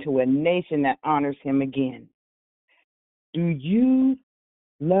us into a nation that honors him again. Do you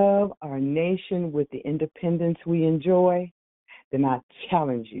love our nation with the independence we enjoy? Then I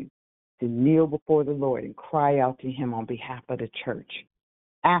challenge you to kneel before the Lord and cry out to him on behalf of the church.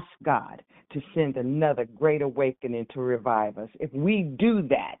 Ask God to send another great awakening to revive us. If we do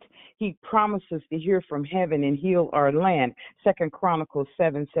that, he promises to hear from heaven and heal our land. 2 Chronicles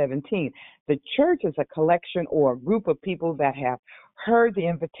 7:17. The church is a collection or a group of people that have heard the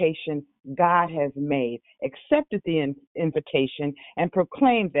invitation God has made, accepted the invitation, and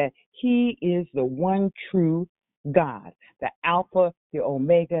proclaimed that he is the one true God, the Alpha, the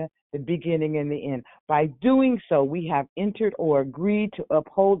Omega, the beginning and the end. By doing so, we have entered or agreed to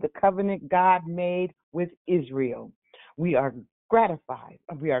uphold the covenant God made with Israel. We are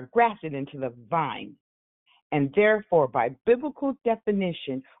grafted into the vine, and therefore, by biblical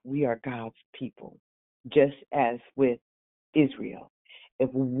definition, we are God's people, just as with Israel. If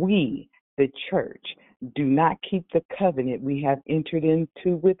we, the church, do not keep the covenant we have entered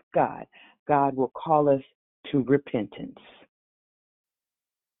into with God, God will call us to repentance.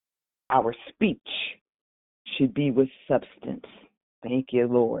 Our speech should be with substance. Thank you,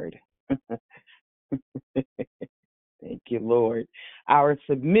 Lord. Thank you, Lord. Our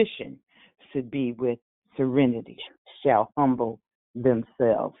submission should be with serenity, shall humble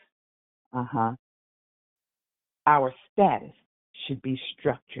themselves. Our status should be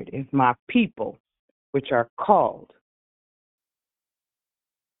structured. If my people, which are called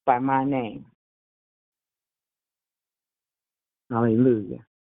by my name, hallelujah,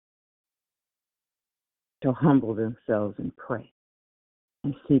 to humble themselves and pray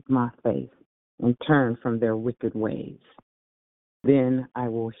and seek my face and turn from their wicked ways, then I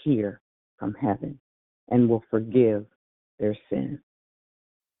will hear from heaven and will forgive their sin.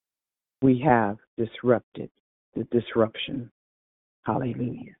 We have disrupted the disruption.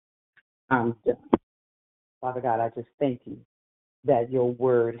 Hallelujah. I'm done. Father God, I just thank you that your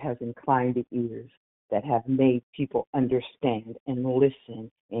word has inclined the ears, that have made people understand and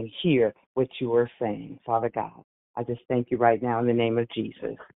listen and hear what you are saying. Father God, I just thank you right now in the name of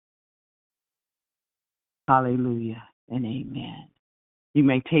Jesus. Hallelujah and amen. You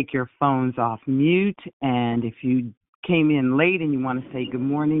may take your phones off mute, and if you came in late and you want to say good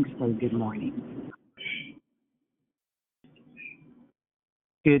morning, say good morning.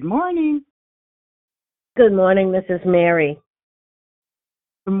 Good morning. Good morning, this is Mary.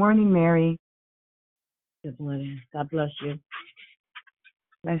 Good morning, Mary. Good morning. God bless you.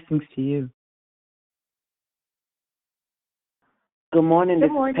 Blessings to you. Good morning, Good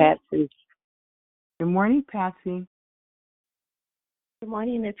this morning. is Patsy. Good morning, Patsy. Good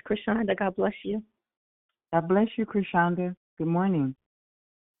morning, it's Krishanda. God bless you. God bless you, Krishanda. Good morning.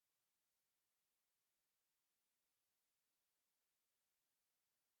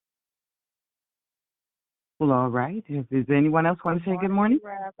 Well, all right. Does anyone else want to say good morning?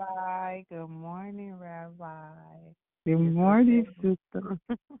 Rabbi. Good morning, Rabbi. Good morning, sister.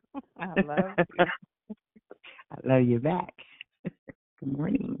 I love you. I love you back. Good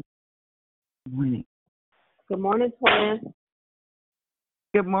morning. Good morning. Good morning, twin.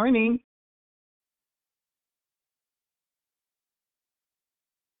 Good morning.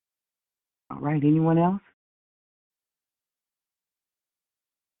 All right. Anyone else?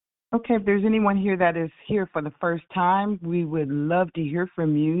 Okay, if there's anyone here that is here for the first time, we would love to hear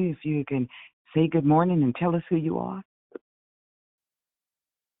from you. If you can say good morning and tell us who you are.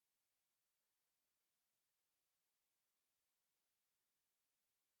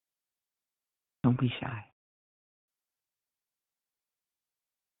 Don't be shy.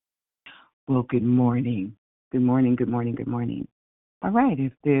 Well, good morning. Good morning, good morning, good morning. All right,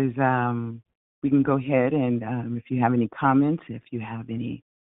 if there's, we can go ahead and if you have any comments, if you have any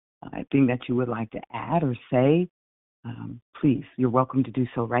thing that you would like to add or say, please, you're welcome to do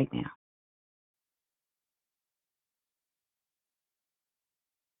so right now.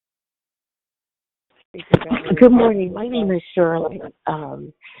 Good morning. My name is Shirley. I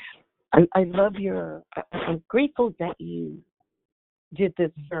love I'm grateful that you did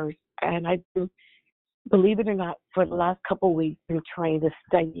this verse, and I've been, believe it or not, for the last couple of weeks, been trying to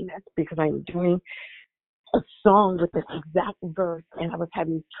study this because I'm doing a song with this exact verse, and I was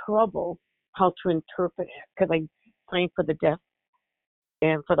having trouble how to interpret it because I'm praying for the deaf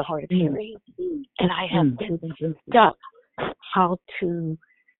and for the hard of hearing, and I have been stuck how to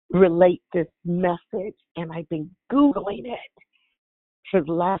relate this message, and I've been Googling it for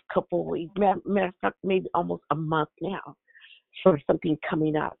the last couple of weeks, matter of fact, maybe almost a month now, for something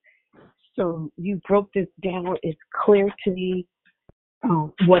coming up. So you broke this down. It's clear to me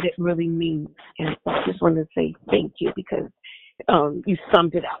what it really means, and so I just wanted to say thank you because you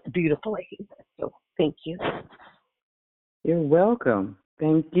summed it up beautifully. So thank you. You're welcome.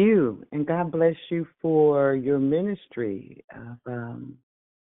 Thank you, and God bless you for your ministry of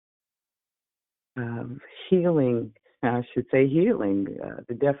healing. I should say healing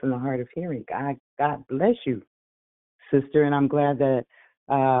the deaf and the hard of hearing. God bless you, sister, and I'm glad that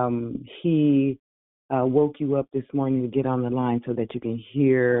he woke you up this morning to get on the line so that you can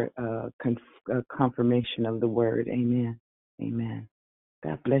hear confirmation of the word. Amen. Amen.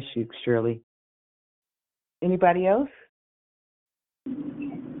 God bless you, Shirley. Anybody else?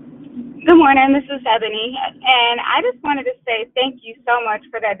 Good morning, this is Ebony, and I just wanted to say thank you so much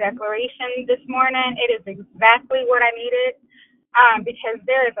for that declaration this morning. It is exactly what I needed because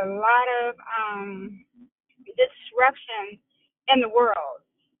there is a lot of disruption in the world,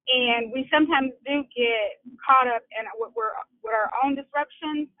 and we sometimes do get caught up in with our own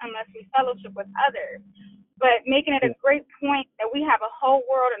disruptions unless we fellowship with others. But making it a great point that we have a whole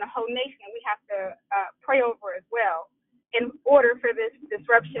world and a whole nation that we have to pray over as well, in order for this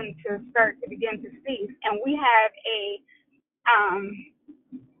disruption to start to begin to cease. And we have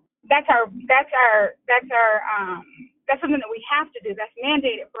that's something that we have to do. That's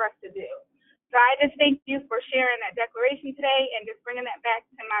mandated for us to do. So I just thank you for sharing that declaration today and just bringing that back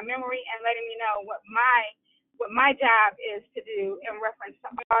to my memory and letting me know what my job is to do in reference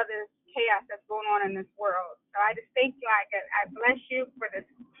to all this chaos that's going on in this world. So I just thank you. I bless you for this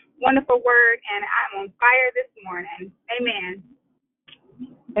wonderful word, and I'm on fire this morning. Amen.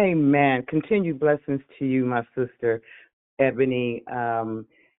 Amen. Continued blessings to you, my sister Ebony.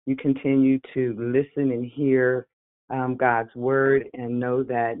 You continue to listen and hear God's word and know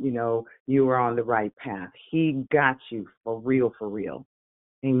that, you are on the right path. He got you for real, for real.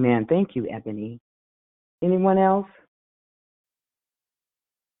 Amen. Thank you, Ebony. Anyone else?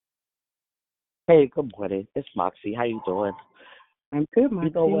 Hey, good morning. It's Moxie. How you doing? I'm good, Moxie.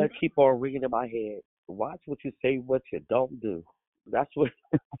 You know what? Keep on ringing in my head. watch what you say, what you don't do. That's what,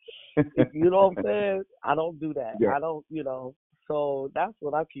 you know what I'm saying? I don't do that. Yeah. I don't, so that's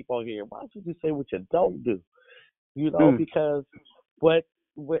what I keep on hearing. Watch what you say, what you don't do, because with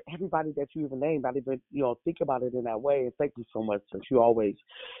everybody that you even named, not even, think about it in that way. And thank you so much since you always,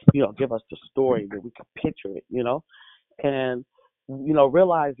 give us the story that we can picture it, and,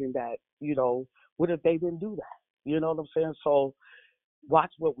 realizing that, what if they didn't do that? You know what I'm saying? So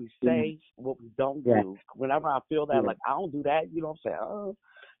watch what we say, what we don't do. Whenever I feel that, like, I don't do that, you know what I'm saying?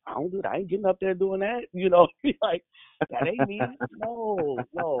 I don't do that. I ain't getting up there doing that. Like, that ain't me. No,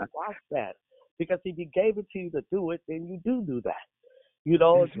 watch that. Because if he gave it to you to do it, then you do that.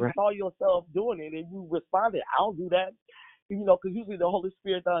 If you saw yourself doing it and you responded, I don't do that, because usually the Holy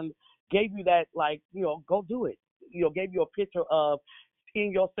Spirit gave you that, like, go do it. Gave you a picture of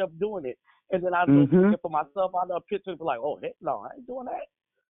seeing yourself doing it. And then I was thinking for myself, I know a picture like, oh, heck no, I ain't doing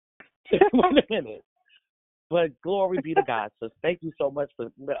that. Wait a minute. But glory be to God. So thank you so much for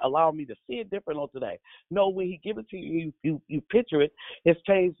allowing me to see it different on today. No, when he give it to you, you picture it. It's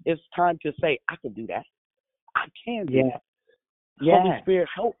time to say, I can do that. I can do that. Holy Spirit,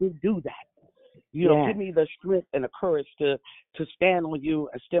 help me do that. Give me the strength and the courage to stand on you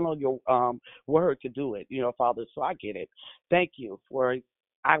and stand on your word to do it, Father. So I get it. Thank you for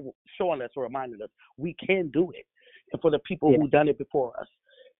showing us or reminding us we can do it. And for the people who done it before us.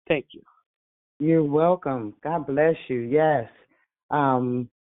 Thank you. You're welcome. God bless you. Yes.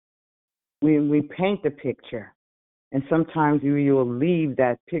 We paint the picture, and sometimes you'll leave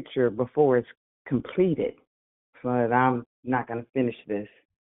that picture before it's completed. But I'm not going to finish this.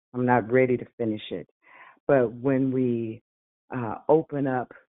 I'm not ready to finish it. But when we open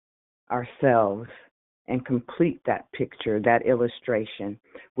up ourselves and complete that picture, that illustration,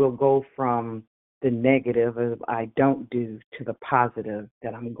 we'll go from the negative of I don't do to the positive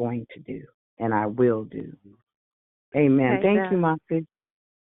that I'm going to do and I will do. Amen. Hey, Thank you, Moxie.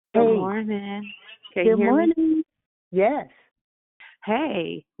 Good morning. Can you Good hear me? morning. Yes.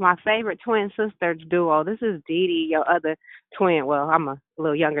 Hey, my favorite twin sister duo. This is Dee Dee, your other twin. Well, I'm a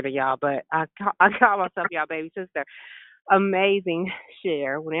little younger than y'all, but I call myself y'all baby sister. Amazing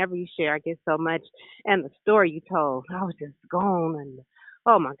share. Whenever you share, I get so much. And the story you told, I was just gone. And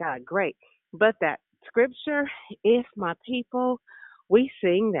oh my God, great. But that scripture, if my people, we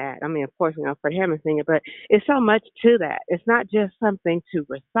sing that. I mean, of course, Fred Hammond sing it, but it's so much to that. It's not just something to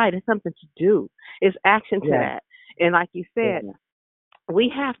recite. It's something to do. It's action to that. And like you said,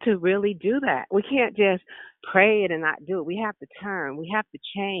 we have to really do that. We can't just pray it and not do it. We have to turn. We have to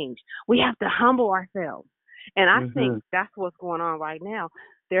change. We have to humble ourselves. And I think that's what's going on right now.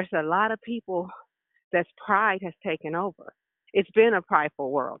 There's a lot of people that's pride has taken over. It's been a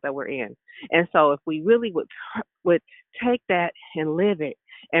prideful world that we're in. And so if we really would take that and live it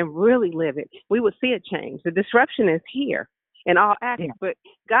and really live it, we would see a change. The disruption is here in all aspects, but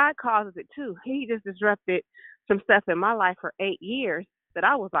God causes it too. He just disrupted some stuff in my life for 8 years that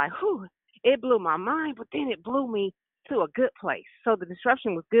I was like, whew, it blew my mind, but then it blew me to a good place. So the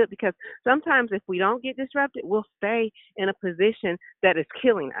disruption was good because sometimes if we don't get disrupted, we'll stay in a position that is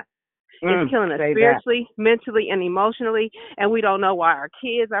killing us. It's killing us spiritually, mentally, and emotionally, and we don't know why our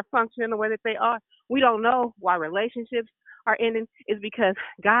kids are functioning the way that they are. We don't know why relationships are ending. It's because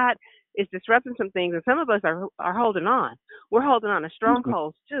God is disrupting some things, and some of us are holding on. We're holding on to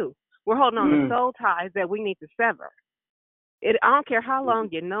strongholds too. We're holding on to soul ties that we need to sever. I don't care how long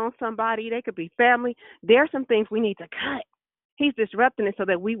you've known somebody. They could be family. There are some things we need to cut. He's disrupting it so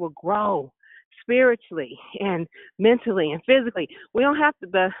that we will grow spiritually and mentally and physically. We don't have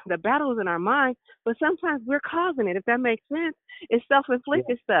to, the battle is in our mind, but sometimes we're causing it, if that makes sense. It's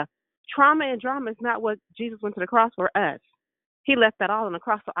self-inflicted stuff. Trauma and drama is not what Jesus went to the cross for us. He left that all on the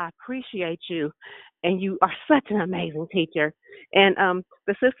cross, so I appreciate you, and you are such an amazing teacher. And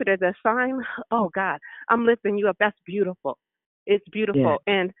the sister that the sign, oh, God, I'm lifting you up. That's beautiful. It's beautiful.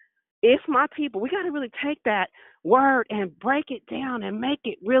 Yeah. And if my people, we got to really take that word and break it down and make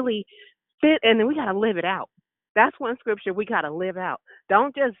it really fit, and then we got to live it out. That's one scripture we got to live out.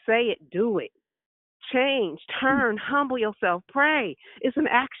 Don't just say it, do it. Change, turn, humble yourself, pray. It's an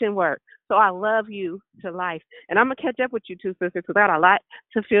action word. So I love you to life. And I'm going to catch up with you two sisters because I got a lot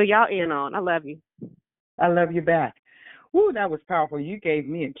to fill y'all in on. I love you. I love you back. Ooh, that was powerful. You gave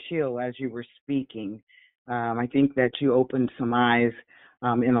me a chill as you were speaking. I think that you opened some eyes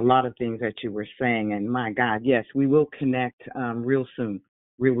in a lot of things that you were saying. And my God, yes, we will connect real soon,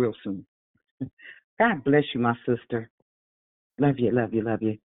 real soon. God bless you, my sister. Love you, love you, love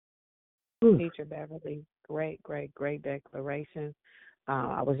you. Teacher Beverly, great declaration.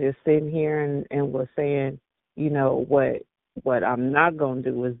 I was just sitting here and was saying, what I'm not going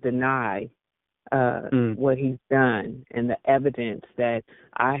to do is deny what he's done and the evidence that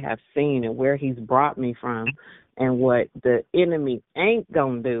I have seen and where he's brought me from. And what the enemy ain't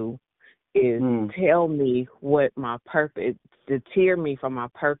going to do is tell me what my purpose, deter me from my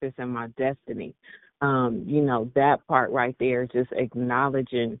purpose and my destiny. That part right there, just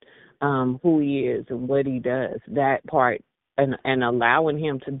acknowledging who he is and what he does, that part, and allowing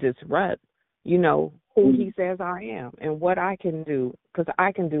him to disrupt, who he says I am and what I can do, because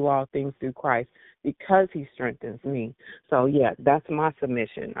I can do all things through Christ because he strengthens me. So, yeah, that's my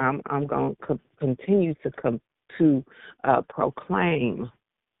submission. I'm going to continue to proclaim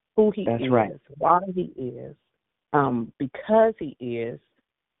who he is, right, why he is, because he is,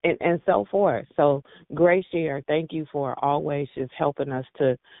 and so forth. So, Grace Share, thank you for always just helping us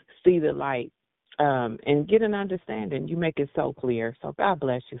to see the light and get an understanding. You make it so clear. So God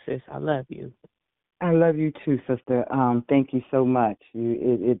bless you, sis. I love you. I love you too, sister. Thank you so much.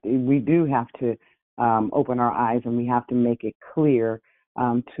 We do have to open our eyes, and we have to make it clear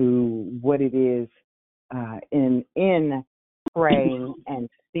to what it is in praying and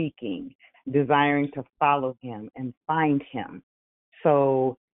seeking, desiring to follow him and find him.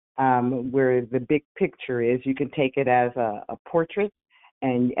 So where the big picture is, you can take it as a portrait,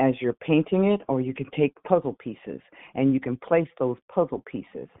 and as you're painting it, or you can take puzzle pieces and you can place those puzzle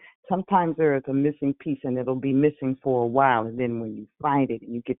pieces. Sometimes there is a missing piece and it'll be missing for a while, and then when you find it,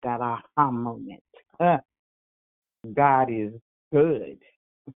 you get that aha moment. God is good.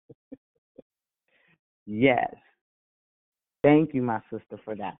 Yes. Thank you, my sister,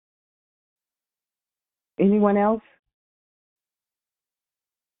 for that. Anyone else?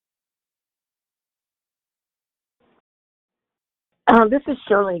 This is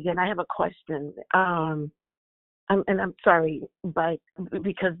Shirley again. I have a question. I'm sorry, but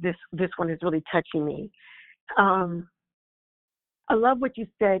because this one is really touching me. I love what you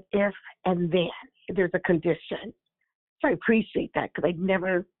said, if and then. There's a condition. So I appreciate that because I'd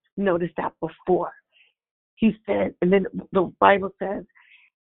never noticed that before. He said, and then the Bible says,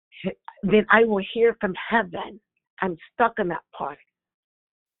 then I will hear from heaven. I'm stuck in that part.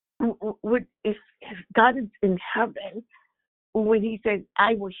 If God is in heaven, when he says,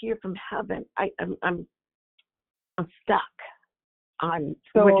 I will hear from heaven, I'm stuck on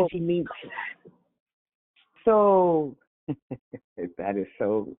what does he mean by that? So that is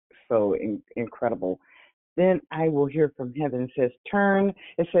so incredible. Then I will hear from heaven. It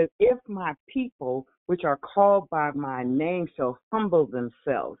says, if my people, which are called by my name, shall humble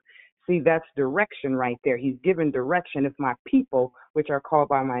themselves. See, that's direction right there. He's given direction. If my people, which are called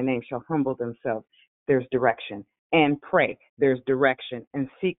by my name, shall humble themselves, there's direction. And pray, there's direction. And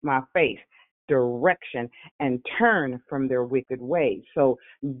seek my face, direction. And turn from their wicked ways. So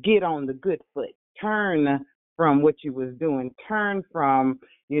get on the good foot. Turn from what you was doing. Turn from,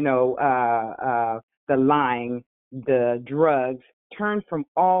 the lying, the drugs. Turn from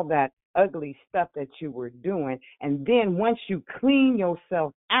all that ugly stuff that you were doing. And then once you clean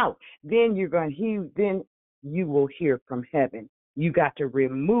yourself out, then then you will hear from heaven. You got to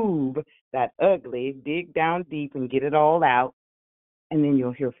remove that ugly, dig down deep and get it all out, and then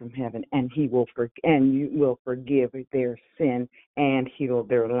you'll hear from heaven, and you will forgive their sin and heal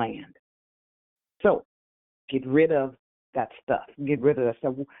their land. So get rid of that stuff. Get rid of that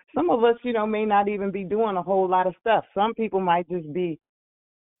stuff. Some of us, may not even be doing a whole lot of stuff. Some people might just be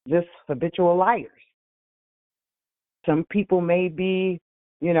just habitual liars. Some people may be,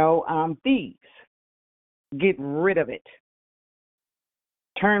 thieves. Get rid of it.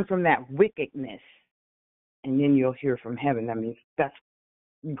 Turn from that wickedness, and then you'll hear from heaven. I mean,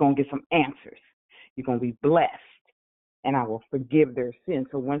 you're going to get some answers. You're going to be blessed, and I will forgive their sins.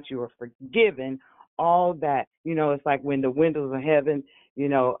 So once you are forgiven, all that, it's like when the windows of heaven,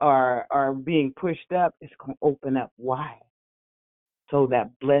 are being pushed up, it's going to open up wide. So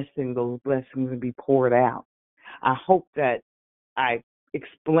that those blessings will be poured out. I hope that I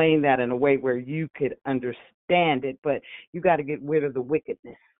explained that in a way where you could understand it, but you got to get rid of the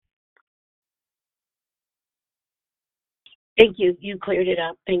wickedness. Thank you. You cleared it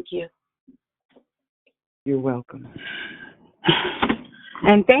up. Thank you. You're welcome.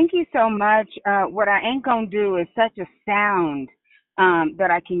 And thank you so much. What I ain't going to do is such a sound that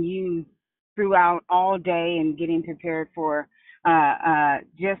I can use throughout all day and getting prepared for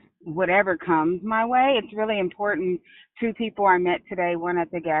just whatever comes my way. It's really important. Two people I met today, one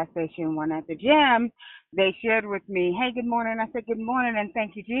at the gas station, one at the gym, they shared with me, hey, good morning. I said, good morning, and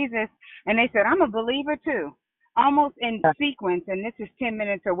thank you, Jesus. And they said, I'm a believer too. Almost in sequence, and this is 10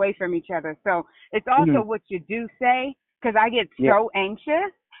 minutes away from each other. So it's also what you do say, because I get so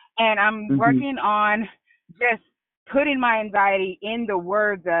anxious, and I'm working on just putting my anxiety in the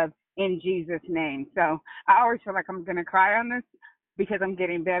words of in Jesus' name. So I always feel like I'm going to cry on this because I'm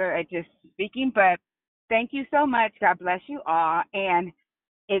getting better at just speaking. But thank you so much. God bless you all. And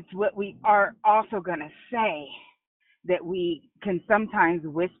it's what we are also going to say, that we can sometimes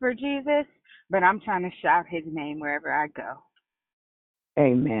whisper Jesus, but I'm trying to shout his name wherever I go.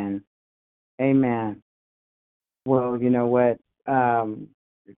 Amen. Amen. Well, you know what?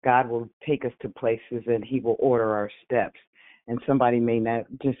 God will take us to places and he will order our steps. And somebody may not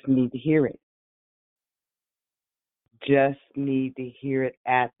just need to hear it. Just need to hear it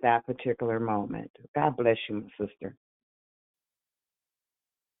at that particular moment. God bless you, my sister.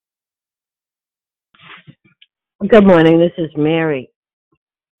 Good morning. This is Mary.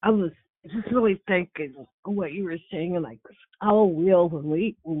 I was just really thinking of what you were saying, like our will when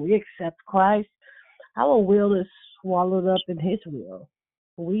we accept Christ, our will is swallowed up in His will.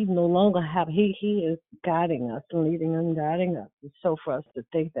 We no longer have He is guiding us, leading and guiding us. It's so for us to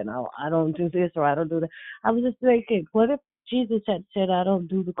think that I don't do this or I don't do that. I was just thinking, what if Jesus had said I don't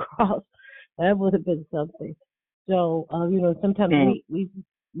do the cross? That would have been something. So sometimes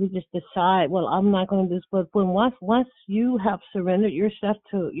we just decide, well, I'm not going to do this. But when once you have surrendered yourself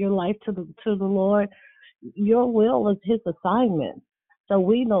to your life to the Lord, your will is His assignment. So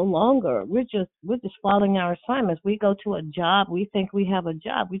we no longer we're just following our assignments. We go to a job, we think we have a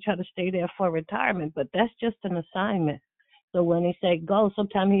job, we try to stay there for retirement, but that's just an assignment. So when He say go,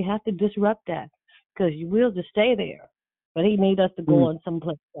 sometimes He has to disrupt that because you will just stay there, but He need us to go on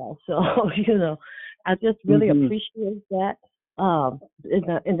someplace else. So I just really appreciate that. And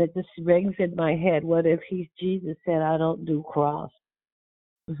that just rings in my head. What if Jesus said, I don't do cross?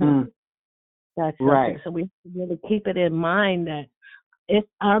 That's something. Right. So we have to really keep it in mind that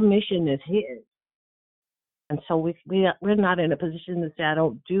our mission is His. And so we're not in a position to say, I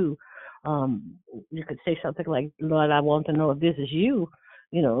don't do. You could say something like, Lord, I want to know if this is you,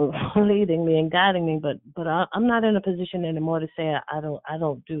 leading me and guiding me. But I'm not in a position anymore to say I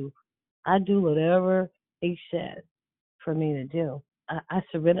don't do. I do whatever He says for me to do. I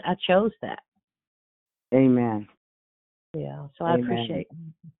surrender. I chose that. Amen. Yeah. So Amen. I appreciate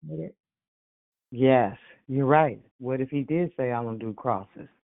it. Yes, you're right. What if He did say I don't do crosses?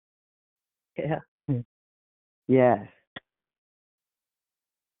 Yeah. Yes.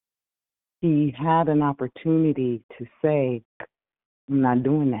 He had an opportunity to say, I'm not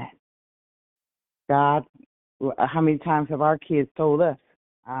doing that. God, how many times have our kids told us,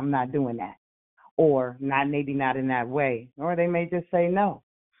 I'm not doing that? Or maybe not in that way. Or they may just say no.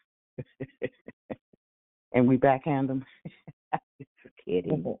 And we backhand them. Just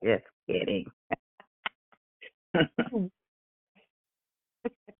kidding. Just kidding.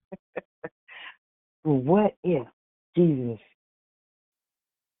 Well, what if Jesus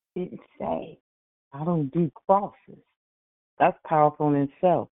didn't say, I don't do crosses? That's powerful in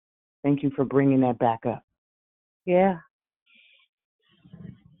itself. Thank you for bringing that back up. Yeah.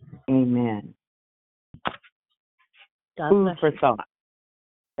 Amen. Food for thought.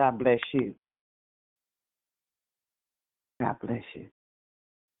 God bless you. God bless you.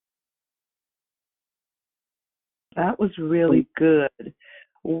 That was really good.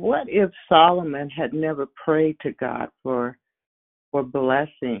 What if Solomon had never prayed to God for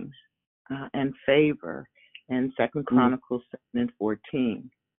blessings and favor in 2 Chronicles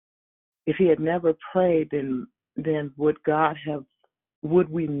 7:14? If he had never prayed, then would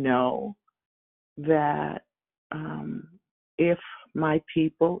we know that if my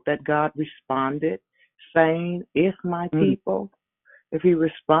people, that God responded, saying, if my people, if He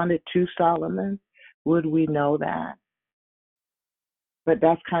responded to Solomon, would we know that? But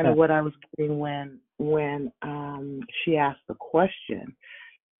that's kind of what I was getting when she asked the question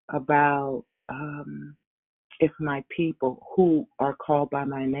about if my people who are called by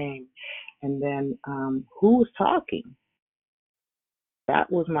my name, and then who was talking?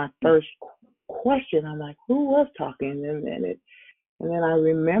 That was my first question. I'm like, who was talking? And then I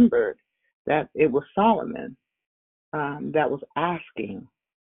remembered that it was Solomon that was asking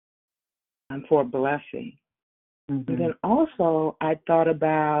for a blessing. And then also I thought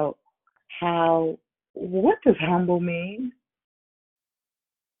about what does humble mean?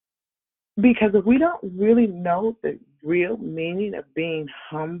 Because if we don't really know the real meaning of being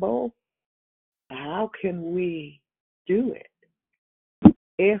humble, how can we do it?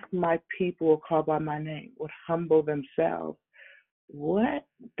 If my people called by my name would humble themselves, what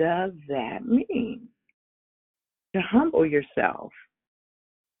does that mean? To humble yourself.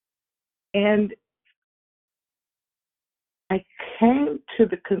 And I came to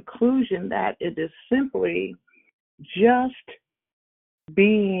the conclusion that it is simply just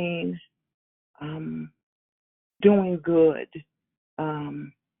being doing good,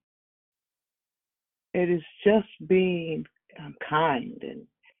 it is just being kind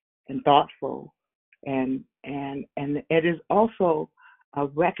and thoughtful, and it is also a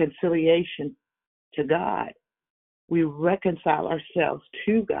reconciliation to God. We reconcile ourselves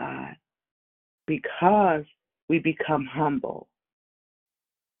to God because we become humble.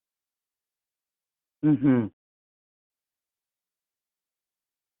 Mhm.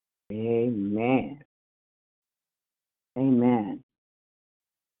 Amen. Amen.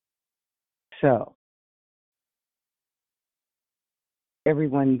 So,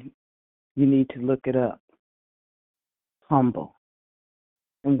 everyone, you need to look it up. Humble.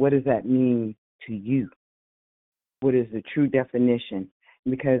 And what does that mean to you? What is the true definition?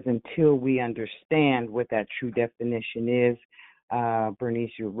 Because until we understand what that true definition is,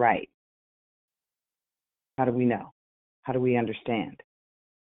 Bernice, you're right. How do we know? How do we understand?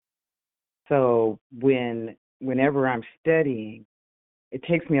 So whenever I'm studying, it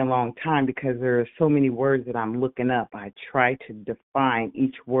takes me a long time because there are so many words that I'm looking up. I try to define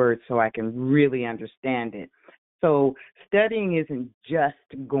each word so I can really understand it. So studying isn't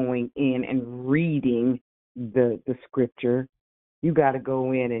just going in and reading the scripture. You got to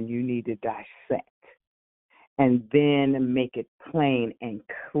go in and you need to dissect and then make it plain and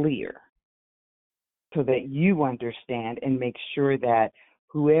clear so that you understand and make sure that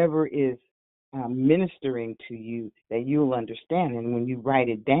whoever is ministering to you, that you'll understand. And when you write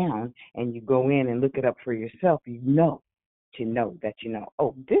it down and you go in and look it up for yourself, you know,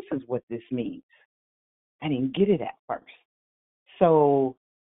 oh, this is what this means. I didn't get it at first. So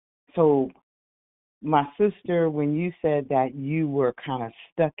my sister, when you said that you were kind of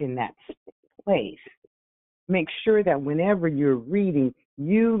stuck in that place, make sure that whenever you're reading,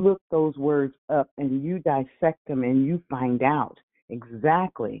 you look those words up and you dissect them and you find out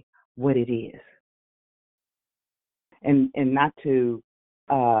exactly what it is. And not to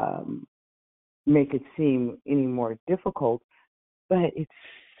make it seem any more difficult, but it's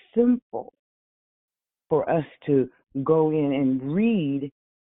simple for us to go in and read,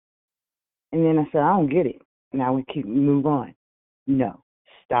 and then I said, I don't get it. Now we move on. No,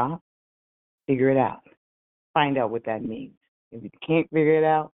 stop, figure it out, find out what that means. If you can't figure it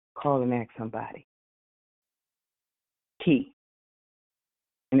out, call and ask somebody. Key.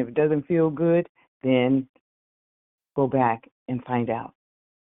 And if it doesn't feel good, then go back and find out.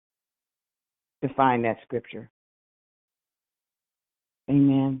 Define that scripture.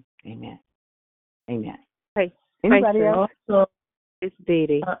 Amen. Amen. Amen. Hey, Anybody else? It's Dee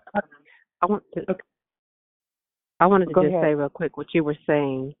Dee. I wanted to Go just ahead. say real quick what you were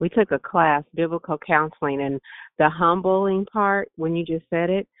saying. We took a class, biblical counseling, and the humbling part, when you just said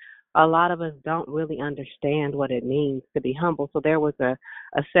it, a lot of us don't really understand what it means to be humble. So there was a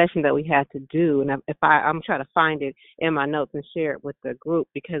session that we had to do, and I'm trying to find it in my notes and share it with the group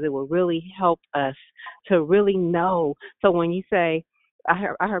because it will really help us to really know. So when you say, I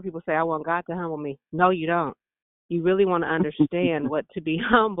heard people say, I want God to humble me. No, you don't. You really want to understand what to be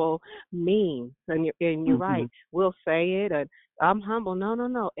humble means. And you're right. We'll say it, I'm humble.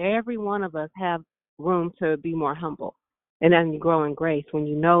 No. Every one of us have room to be more humble. And then you grow in grace when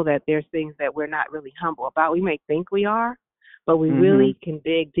you know that there's things that we're not really humble about. We may think we are, but we really can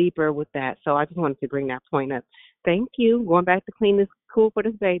dig deeper with that. So I just wanted to bring that point up. Thank you. Going back to clean this cool for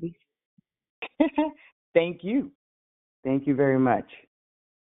this baby. Thank you. Thank you very much.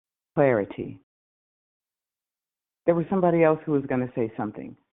 Clarity. There was somebody else who was going to say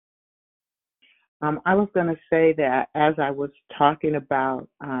something. I was going to say that as I was talking about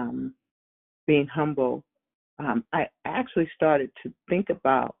being humble, I actually started to think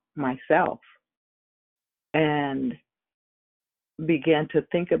about myself and began to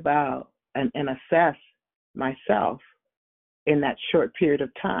think about and assess myself. In that short period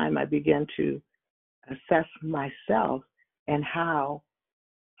of time, I began to assess myself and how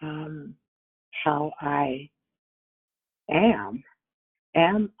I am.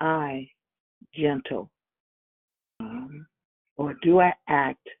 Am I gentle? Or do I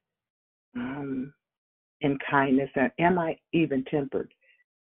act in kindness? And am I even tempered?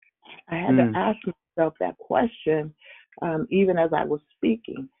 I had to ask myself that question even as I was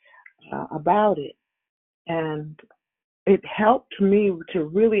speaking about it. And it helped me to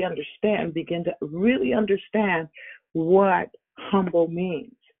really begin to really understand what humble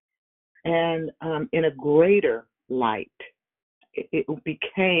means. And in a greater light, it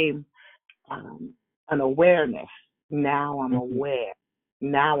became an awareness. Now I'm aware.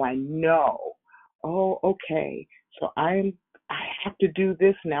 Now I know. Oh, okay. So I have to do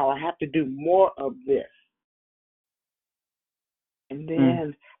this now. I have to do more of this. And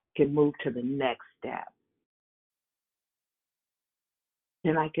then can move to the next step.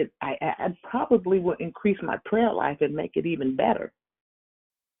 and I probably will increase my prayer life and make it even better.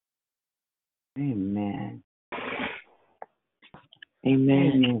 Amen.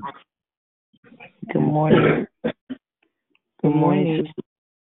 Amen. Good morning. Good morning.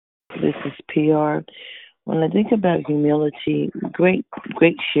 This is PR. When I think about humility, great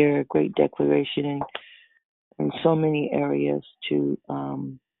share, great declaration in so many areas to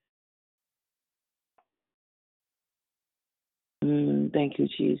thank you,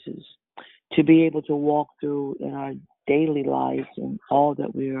 Jesus. To be able to walk through in our daily lives and all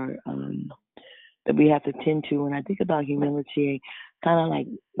that we are that we have to tend to. When I think about humility, kind of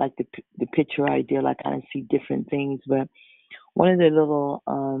like the picture idea, I kind of see different things. But one of the little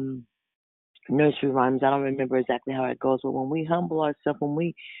nursery rhymes, I don't remember exactly how it goes, but when we humble ourselves, when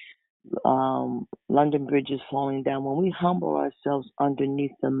we London Bridge is falling down, when we humble ourselves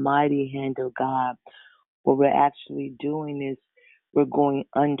underneath the mighty hand of God, what we're actually doing is we're going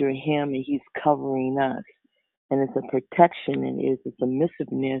under Him and He's covering us. And it's a protection and it's a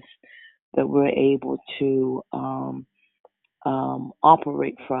submissiveness that we're able to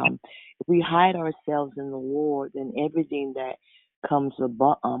operate from. If we hide ourselves in the Lord, then everything that comes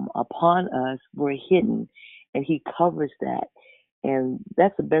upon us, we're hidden, and He covers that. And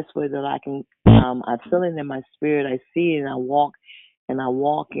that's the best way that I can. I feel it in my spirit. I see it, and I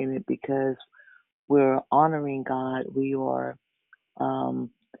walk in it because we're honoring God. We are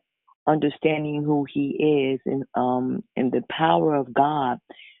understanding who He is, and the power of God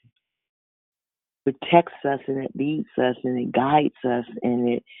protects us, and it leads us, and it guides us, and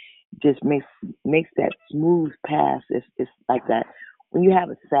it just makes that smooth path. It's like that when you have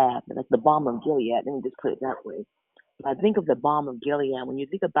a salve, like the balm of Gilead. Let me just put it that way. I think of the balm of Gilead. When you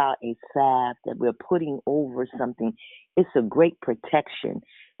think about a salve that we're putting over something, it's a great protection.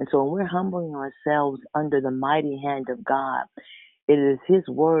 And so when we're humbling ourselves under the mighty hand of God, it is His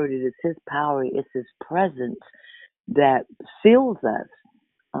word, it is His power, it's His presence that fills us.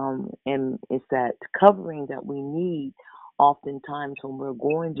 And it's that covering that we need oftentimes when we're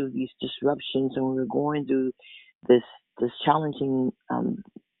going through these disruptions and we're going through this challenging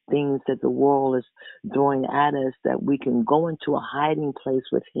things that the world is throwing at us, that we can go into a hiding place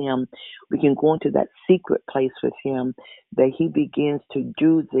with Him. We can go into that secret place with Him, that He begins to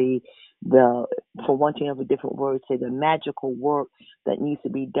do the for wanting of a different word, say the magical work that needs to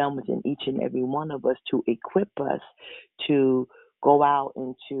be done within each and every one of us to equip us to go out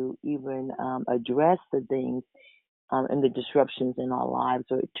and to even address the things and the disruptions in our lives,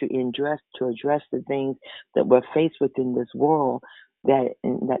 or to address the things that we're faced with in this world. That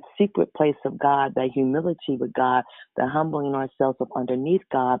in that secret place of God, that humility with God, the humbling ourselves up underneath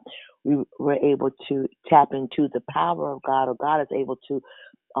God, we're able to tap into the power of God, or God is able to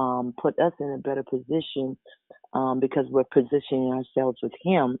put us in a better position because we're positioning ourselves with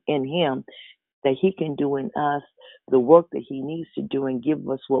Him, in Him, that He can do in us the work that He needs to do and give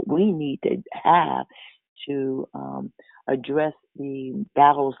us what we need to have to address the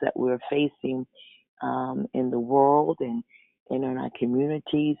battles that we're facing in the world and in our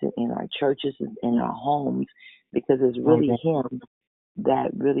communities and in our churches and in our homes, because it's really Him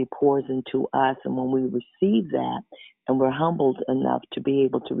that really pours into us. And when we receive that and we're humbled enough to be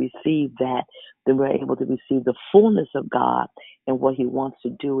able to receive that, then we're able to receive the fullness of God and what He wants to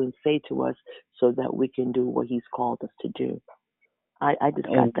do and say to us so that we can do what He's called us to do. I just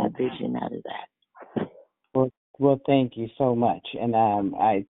got that vision out of that. Well, thank you so much. And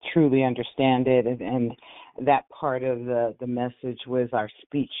I truly understand it. And that part of the message was our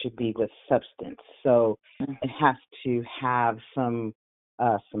speech should be with substance. So it has to have some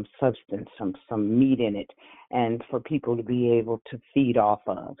substance, some meat in it, and for people to be able to feed off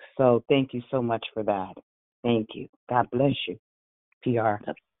of. So thank you so much for that. Thank you. God bless you, PR.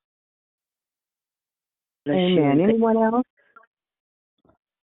 Amen. Anyone else?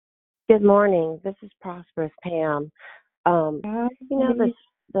 Good morning. This is Prosperous Pam. It's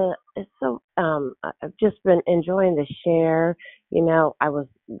so I've just been enjoying the share. I was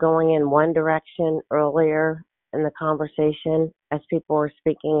going in one direction earlier in the conversation as people were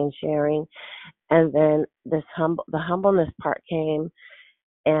speaking and sharing, and then the humbleness part came,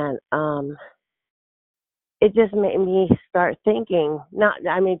 and it just made me start thinking.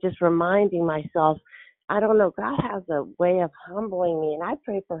 Just reminding myself. I don't know. God has a way of humbling me, and I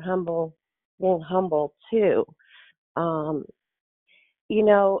pray for being humble too.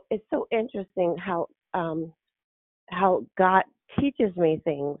 It's so interesting how God teaches me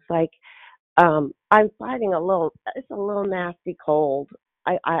things. Like I'm fighting it's a little nasty cold.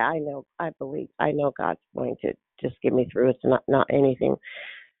 I know. I know God's going to just get me through. It's not anything.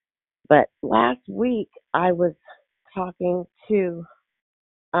 But last week I was talking to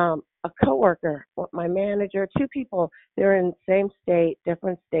a coworker, my manager, two people, they're in the same state,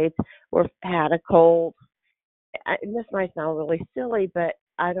 different states, had a cold. And this might sound really silly, but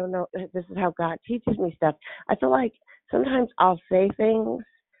I don't know. This is how God teaches me stuff. I feel like sometimes I'll say things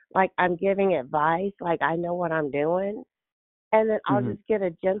like I'm giving advice, like I know what I'm doing. And then I'll just get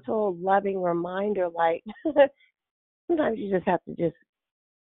a gentle, loving reminder, like sometimes you just have to just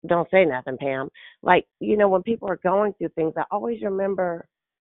don't say nothing, Pam. Like, when people are going through things, I always remember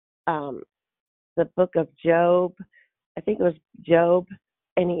the book of Job. I think it was Job.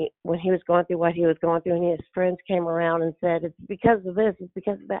 And when he was going through what he was going through, and his friends came around and said, it's because of this, it's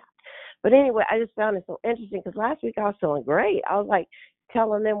because of that. But anyway, I just found it so interesting because last week I was feeling great. I was like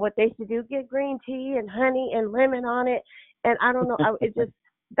telling them what they should do, get green tea and honey and lemon on it. And I don't know,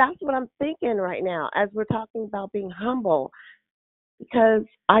 that's what I'm thinking right now as we're talking about being humble, because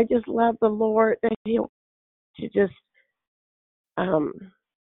I just love the Lord that He'll just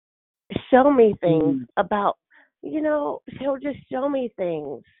show me things about, He'll just show me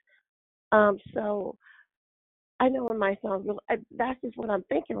things. So I know it might sound real, that's just what I'm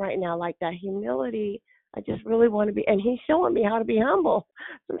thinking right now, like that humility. I just really want to be, and He's showing me how to be humble.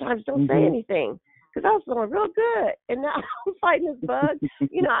 Sometimes don't say anything, because I was feeling real good, and now I'm fighting this bug.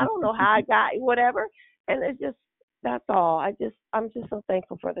 I don't know how I got whatever, and it's just, that's all. I'm just so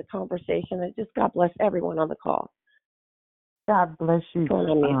thankful for the conversation, and just God bless everyone on the call. God bless you,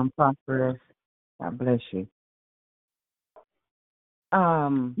 Prosperous. God bless you.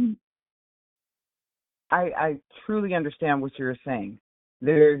 I truly understand what you're saying.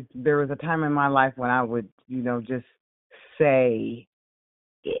 There was a time in my life when I would, just say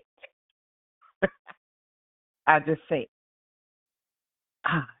it. I just say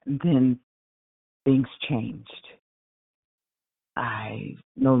it. Then things changed. I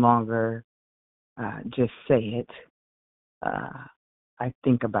no longer just say it. I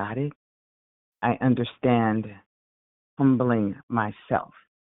think about it. I understand humbling myself.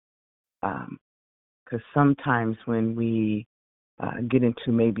 Because sometimes when we get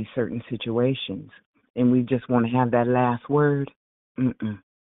into maybe certain situations and we just want to have that last word,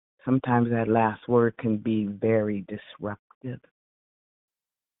 sometimes that last word can be very disruptive.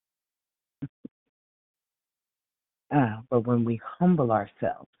 But when we humble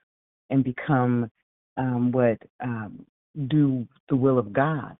ourselves and become do the will of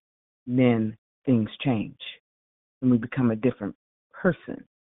God, then things change and we become a different person.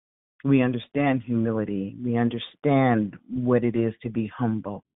 We understand humility. We understand what it is to be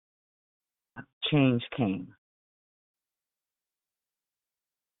humble. Change came.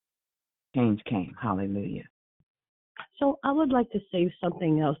 Change came. Hallelujah. So I would like to say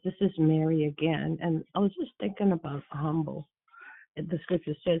something else. This is Mary again, and I was just thinking about humble. The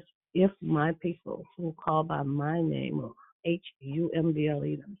scripture says, if my people who call by my name, or Humble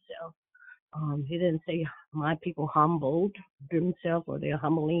themselves. He didn't say my people humbled themselves or they're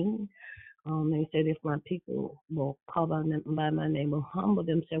humbling. They said if my people will call by my name or humble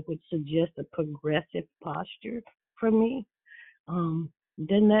themselves, which suggests a progressive posture for me.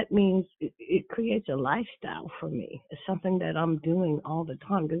 Then that means it creates a lifestyle for me. It's something that I'm doing all the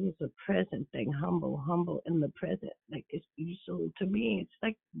time because it's a present thing. Humble in the present. Like so to me, it's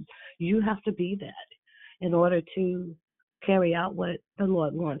like you have to be that in order to carry out what the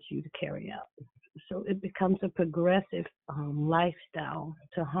Lord wants you to carry out. So it becomes a progressive lifestyle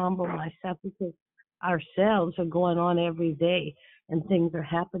to humble myself, because ourselves are going on every day and things are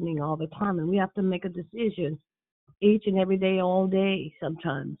happening all the time, and we have to make a decision each and every day, all day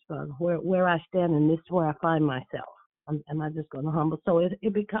sometimes, where I stand, and this is where I find myself. Am I just going to humble? So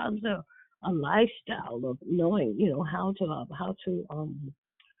it becomes a lifestyle of knowing,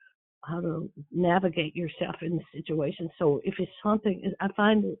 how to navigate yourself in the situation. So if it's something, I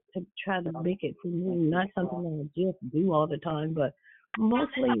find it to try to make it for me not something that I just do all the time, but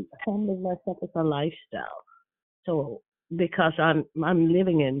mostly humbling myself as a lifestyle. So because I'm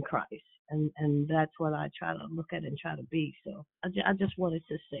living in Christ, and that's what I try to look at and try to be. So I just wanted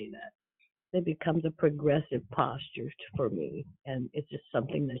to say that. It becomes a progressive posture for me, and it's just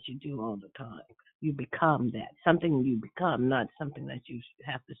something that you do all the time. You become that. Something you become, not something that you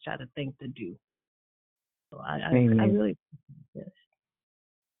have to try to think to do. So I really yes.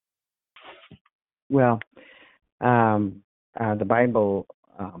 Well, the Bible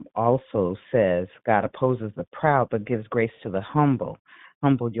also says God opposes the proud but gives grace to the humble.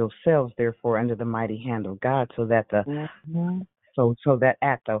 Humble yourselves, therefore, under the mighty hand of God, so that so that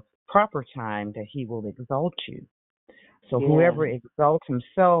at the proper time that He will exalt you. So whoever exalts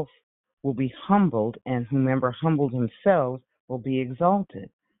himself will be humbled, and whomever humbled themselves will be exalted.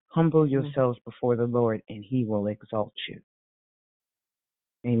 Humble yourselves before the Lord, and He will exalt you.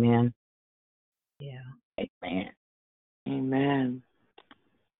 Amen. Yeah. Amen. Amen.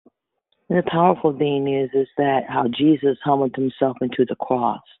 And the powerful thing is that how Jesus humbled himself into the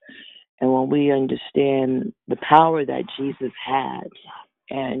cross. And when we understand the power that Jesus had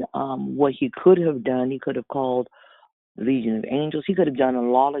and what he could have done, he could have called legion of angels. He could have done a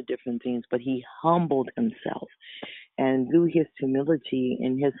lot of different things, but he humbled himself. And through his humility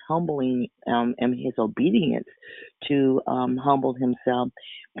and his humbling and his obedience to humble himself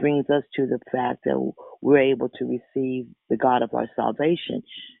brings us to the fact that we're able to receive the God of our salvation.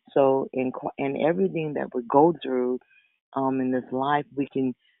 So in everything that we go through in this life, we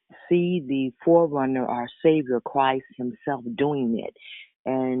can see the forerunner, our Savior, Christ himself doing it.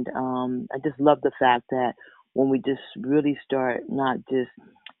 And I just love the fact that when we just really start not just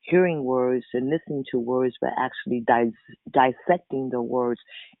hearing words and listening to words, but actually dissecting the words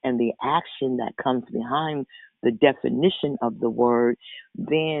and the action that comes behind the definition of the word,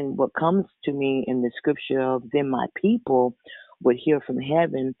 then what comes to me in the scripture of then my people would hear from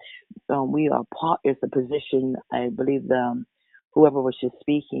heaven. We are part. It's a position. I believe whoever was just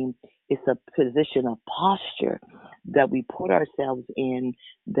speaking. It's a position of posture that we put ourselves in,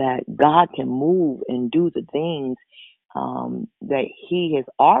 that God can move and do the things that he has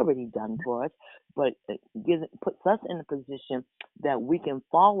already done for us, but it puts us in a position that we can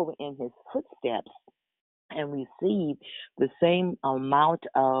follow in his footsteps and receive the same amount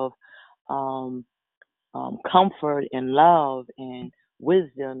of comfort and love and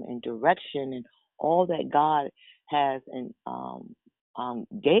wisdom and direction and all that God has and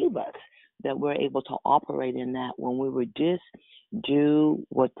gave us, that we're able to operate in that when we would just do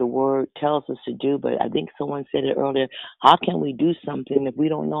what the word tells us to do. But I think someone said it earlier, how can we do something if we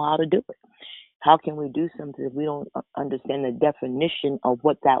don't know how to do it? How can we do something if we don't understand the definition of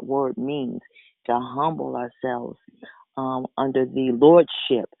what that word means? To humble ourselves under the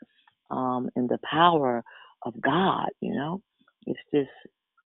lordship and the power of God, It's just,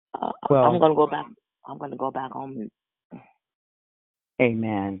 I'm going to go back. I'm going to go back on mute.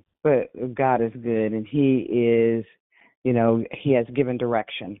 Amen. But God is good, and he is, he has given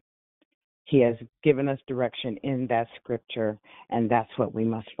direction. He has given us direction in that scripture, and that's what we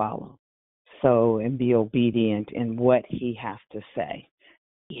must follow. So, and be obedient in what he has to say.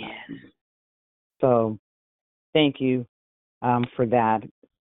 Yes. So, thank you for that.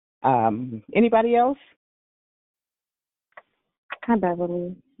 Anybody else? Hi,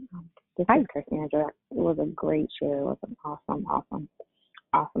 Beverly. This is Cassandra. It was a great share. It was an awesome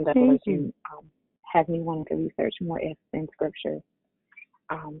declaration. Had me wanting to research more in scripture,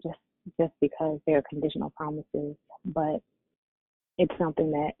 just because they are conditional promises, but it's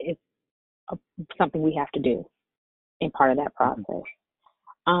something that it's something we have to do in part of that process.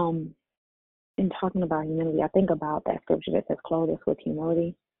 In talking about humility, I think about that scripture that says, "Clothe us with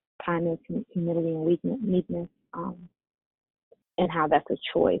humility, kindness, humility, and meekness," and how that's a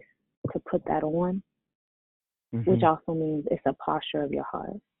choice to put that on, which also means it's a posture of your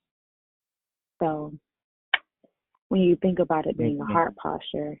heart. So when you think about it being a heart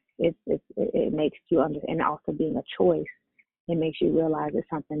posture, it makes you understand, and also being a choice, it makes you realize it's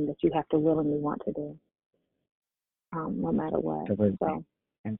something that you have to willingly want to do, no matter what. Absolutely. So.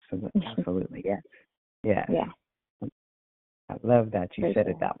 Absolutely, yes. Yes. Yeah. I love that you said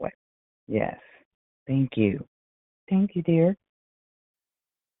it that way. Yes. Thank you. Thank you, dear.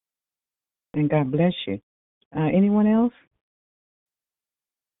 And God bless you. Anyone else?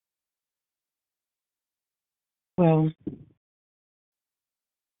 Well,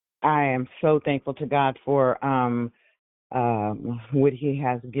 I am so thankful to God for what he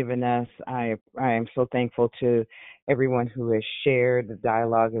has given us. I am so thankful to everyone who has shared. The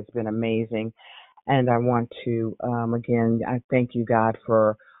dialogue has been amazing. And I want to, again, I thank you, God,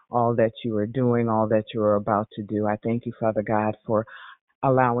 for all that you are doing, all that you are about to do. I thank you, Father God, for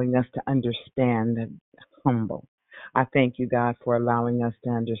allowing us to understand humble. I thank you, God, for allowing us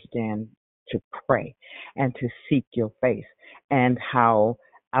to understand to pray and to seek your face, and how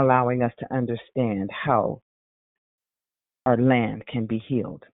allowing us to understand how our land can be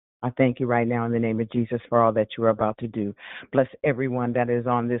healed. I thank you right now in the name of Jesus for all that you are about to do. Bless everyone that is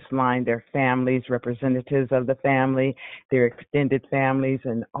on this line, their families, representatives of the family, their extended families,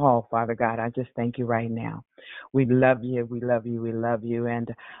 and all, Father God. I just thank you right now. We love you. We love you. We love you. And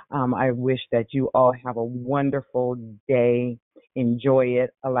I wish that you all have a wonderful day. Enjoy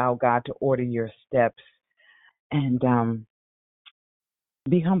it. Allow God to order your steps. And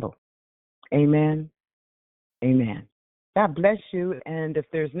be humble. Amen. Amen. God bless you. And if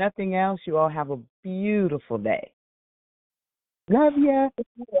there's nothing else, you all have a beautiful day. Love you.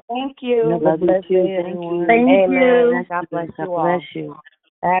 Thank you. Love you too. Thank you. Thank Amen. you. God bless you all. God bless you.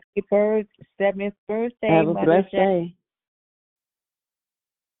 Happy birthday, 70th birthday, Have a Mother blessed Jack. day.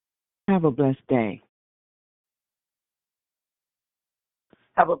 Have a blessed day.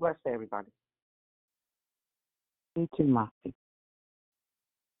 Have a blessed day, everybody. You too, Moxie.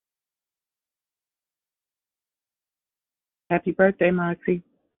 Happy birthday, Moxie.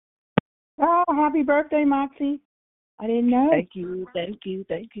 Oh, happy birthday, Moxie. I didn't know. Thank you,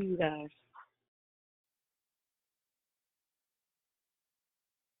 guys.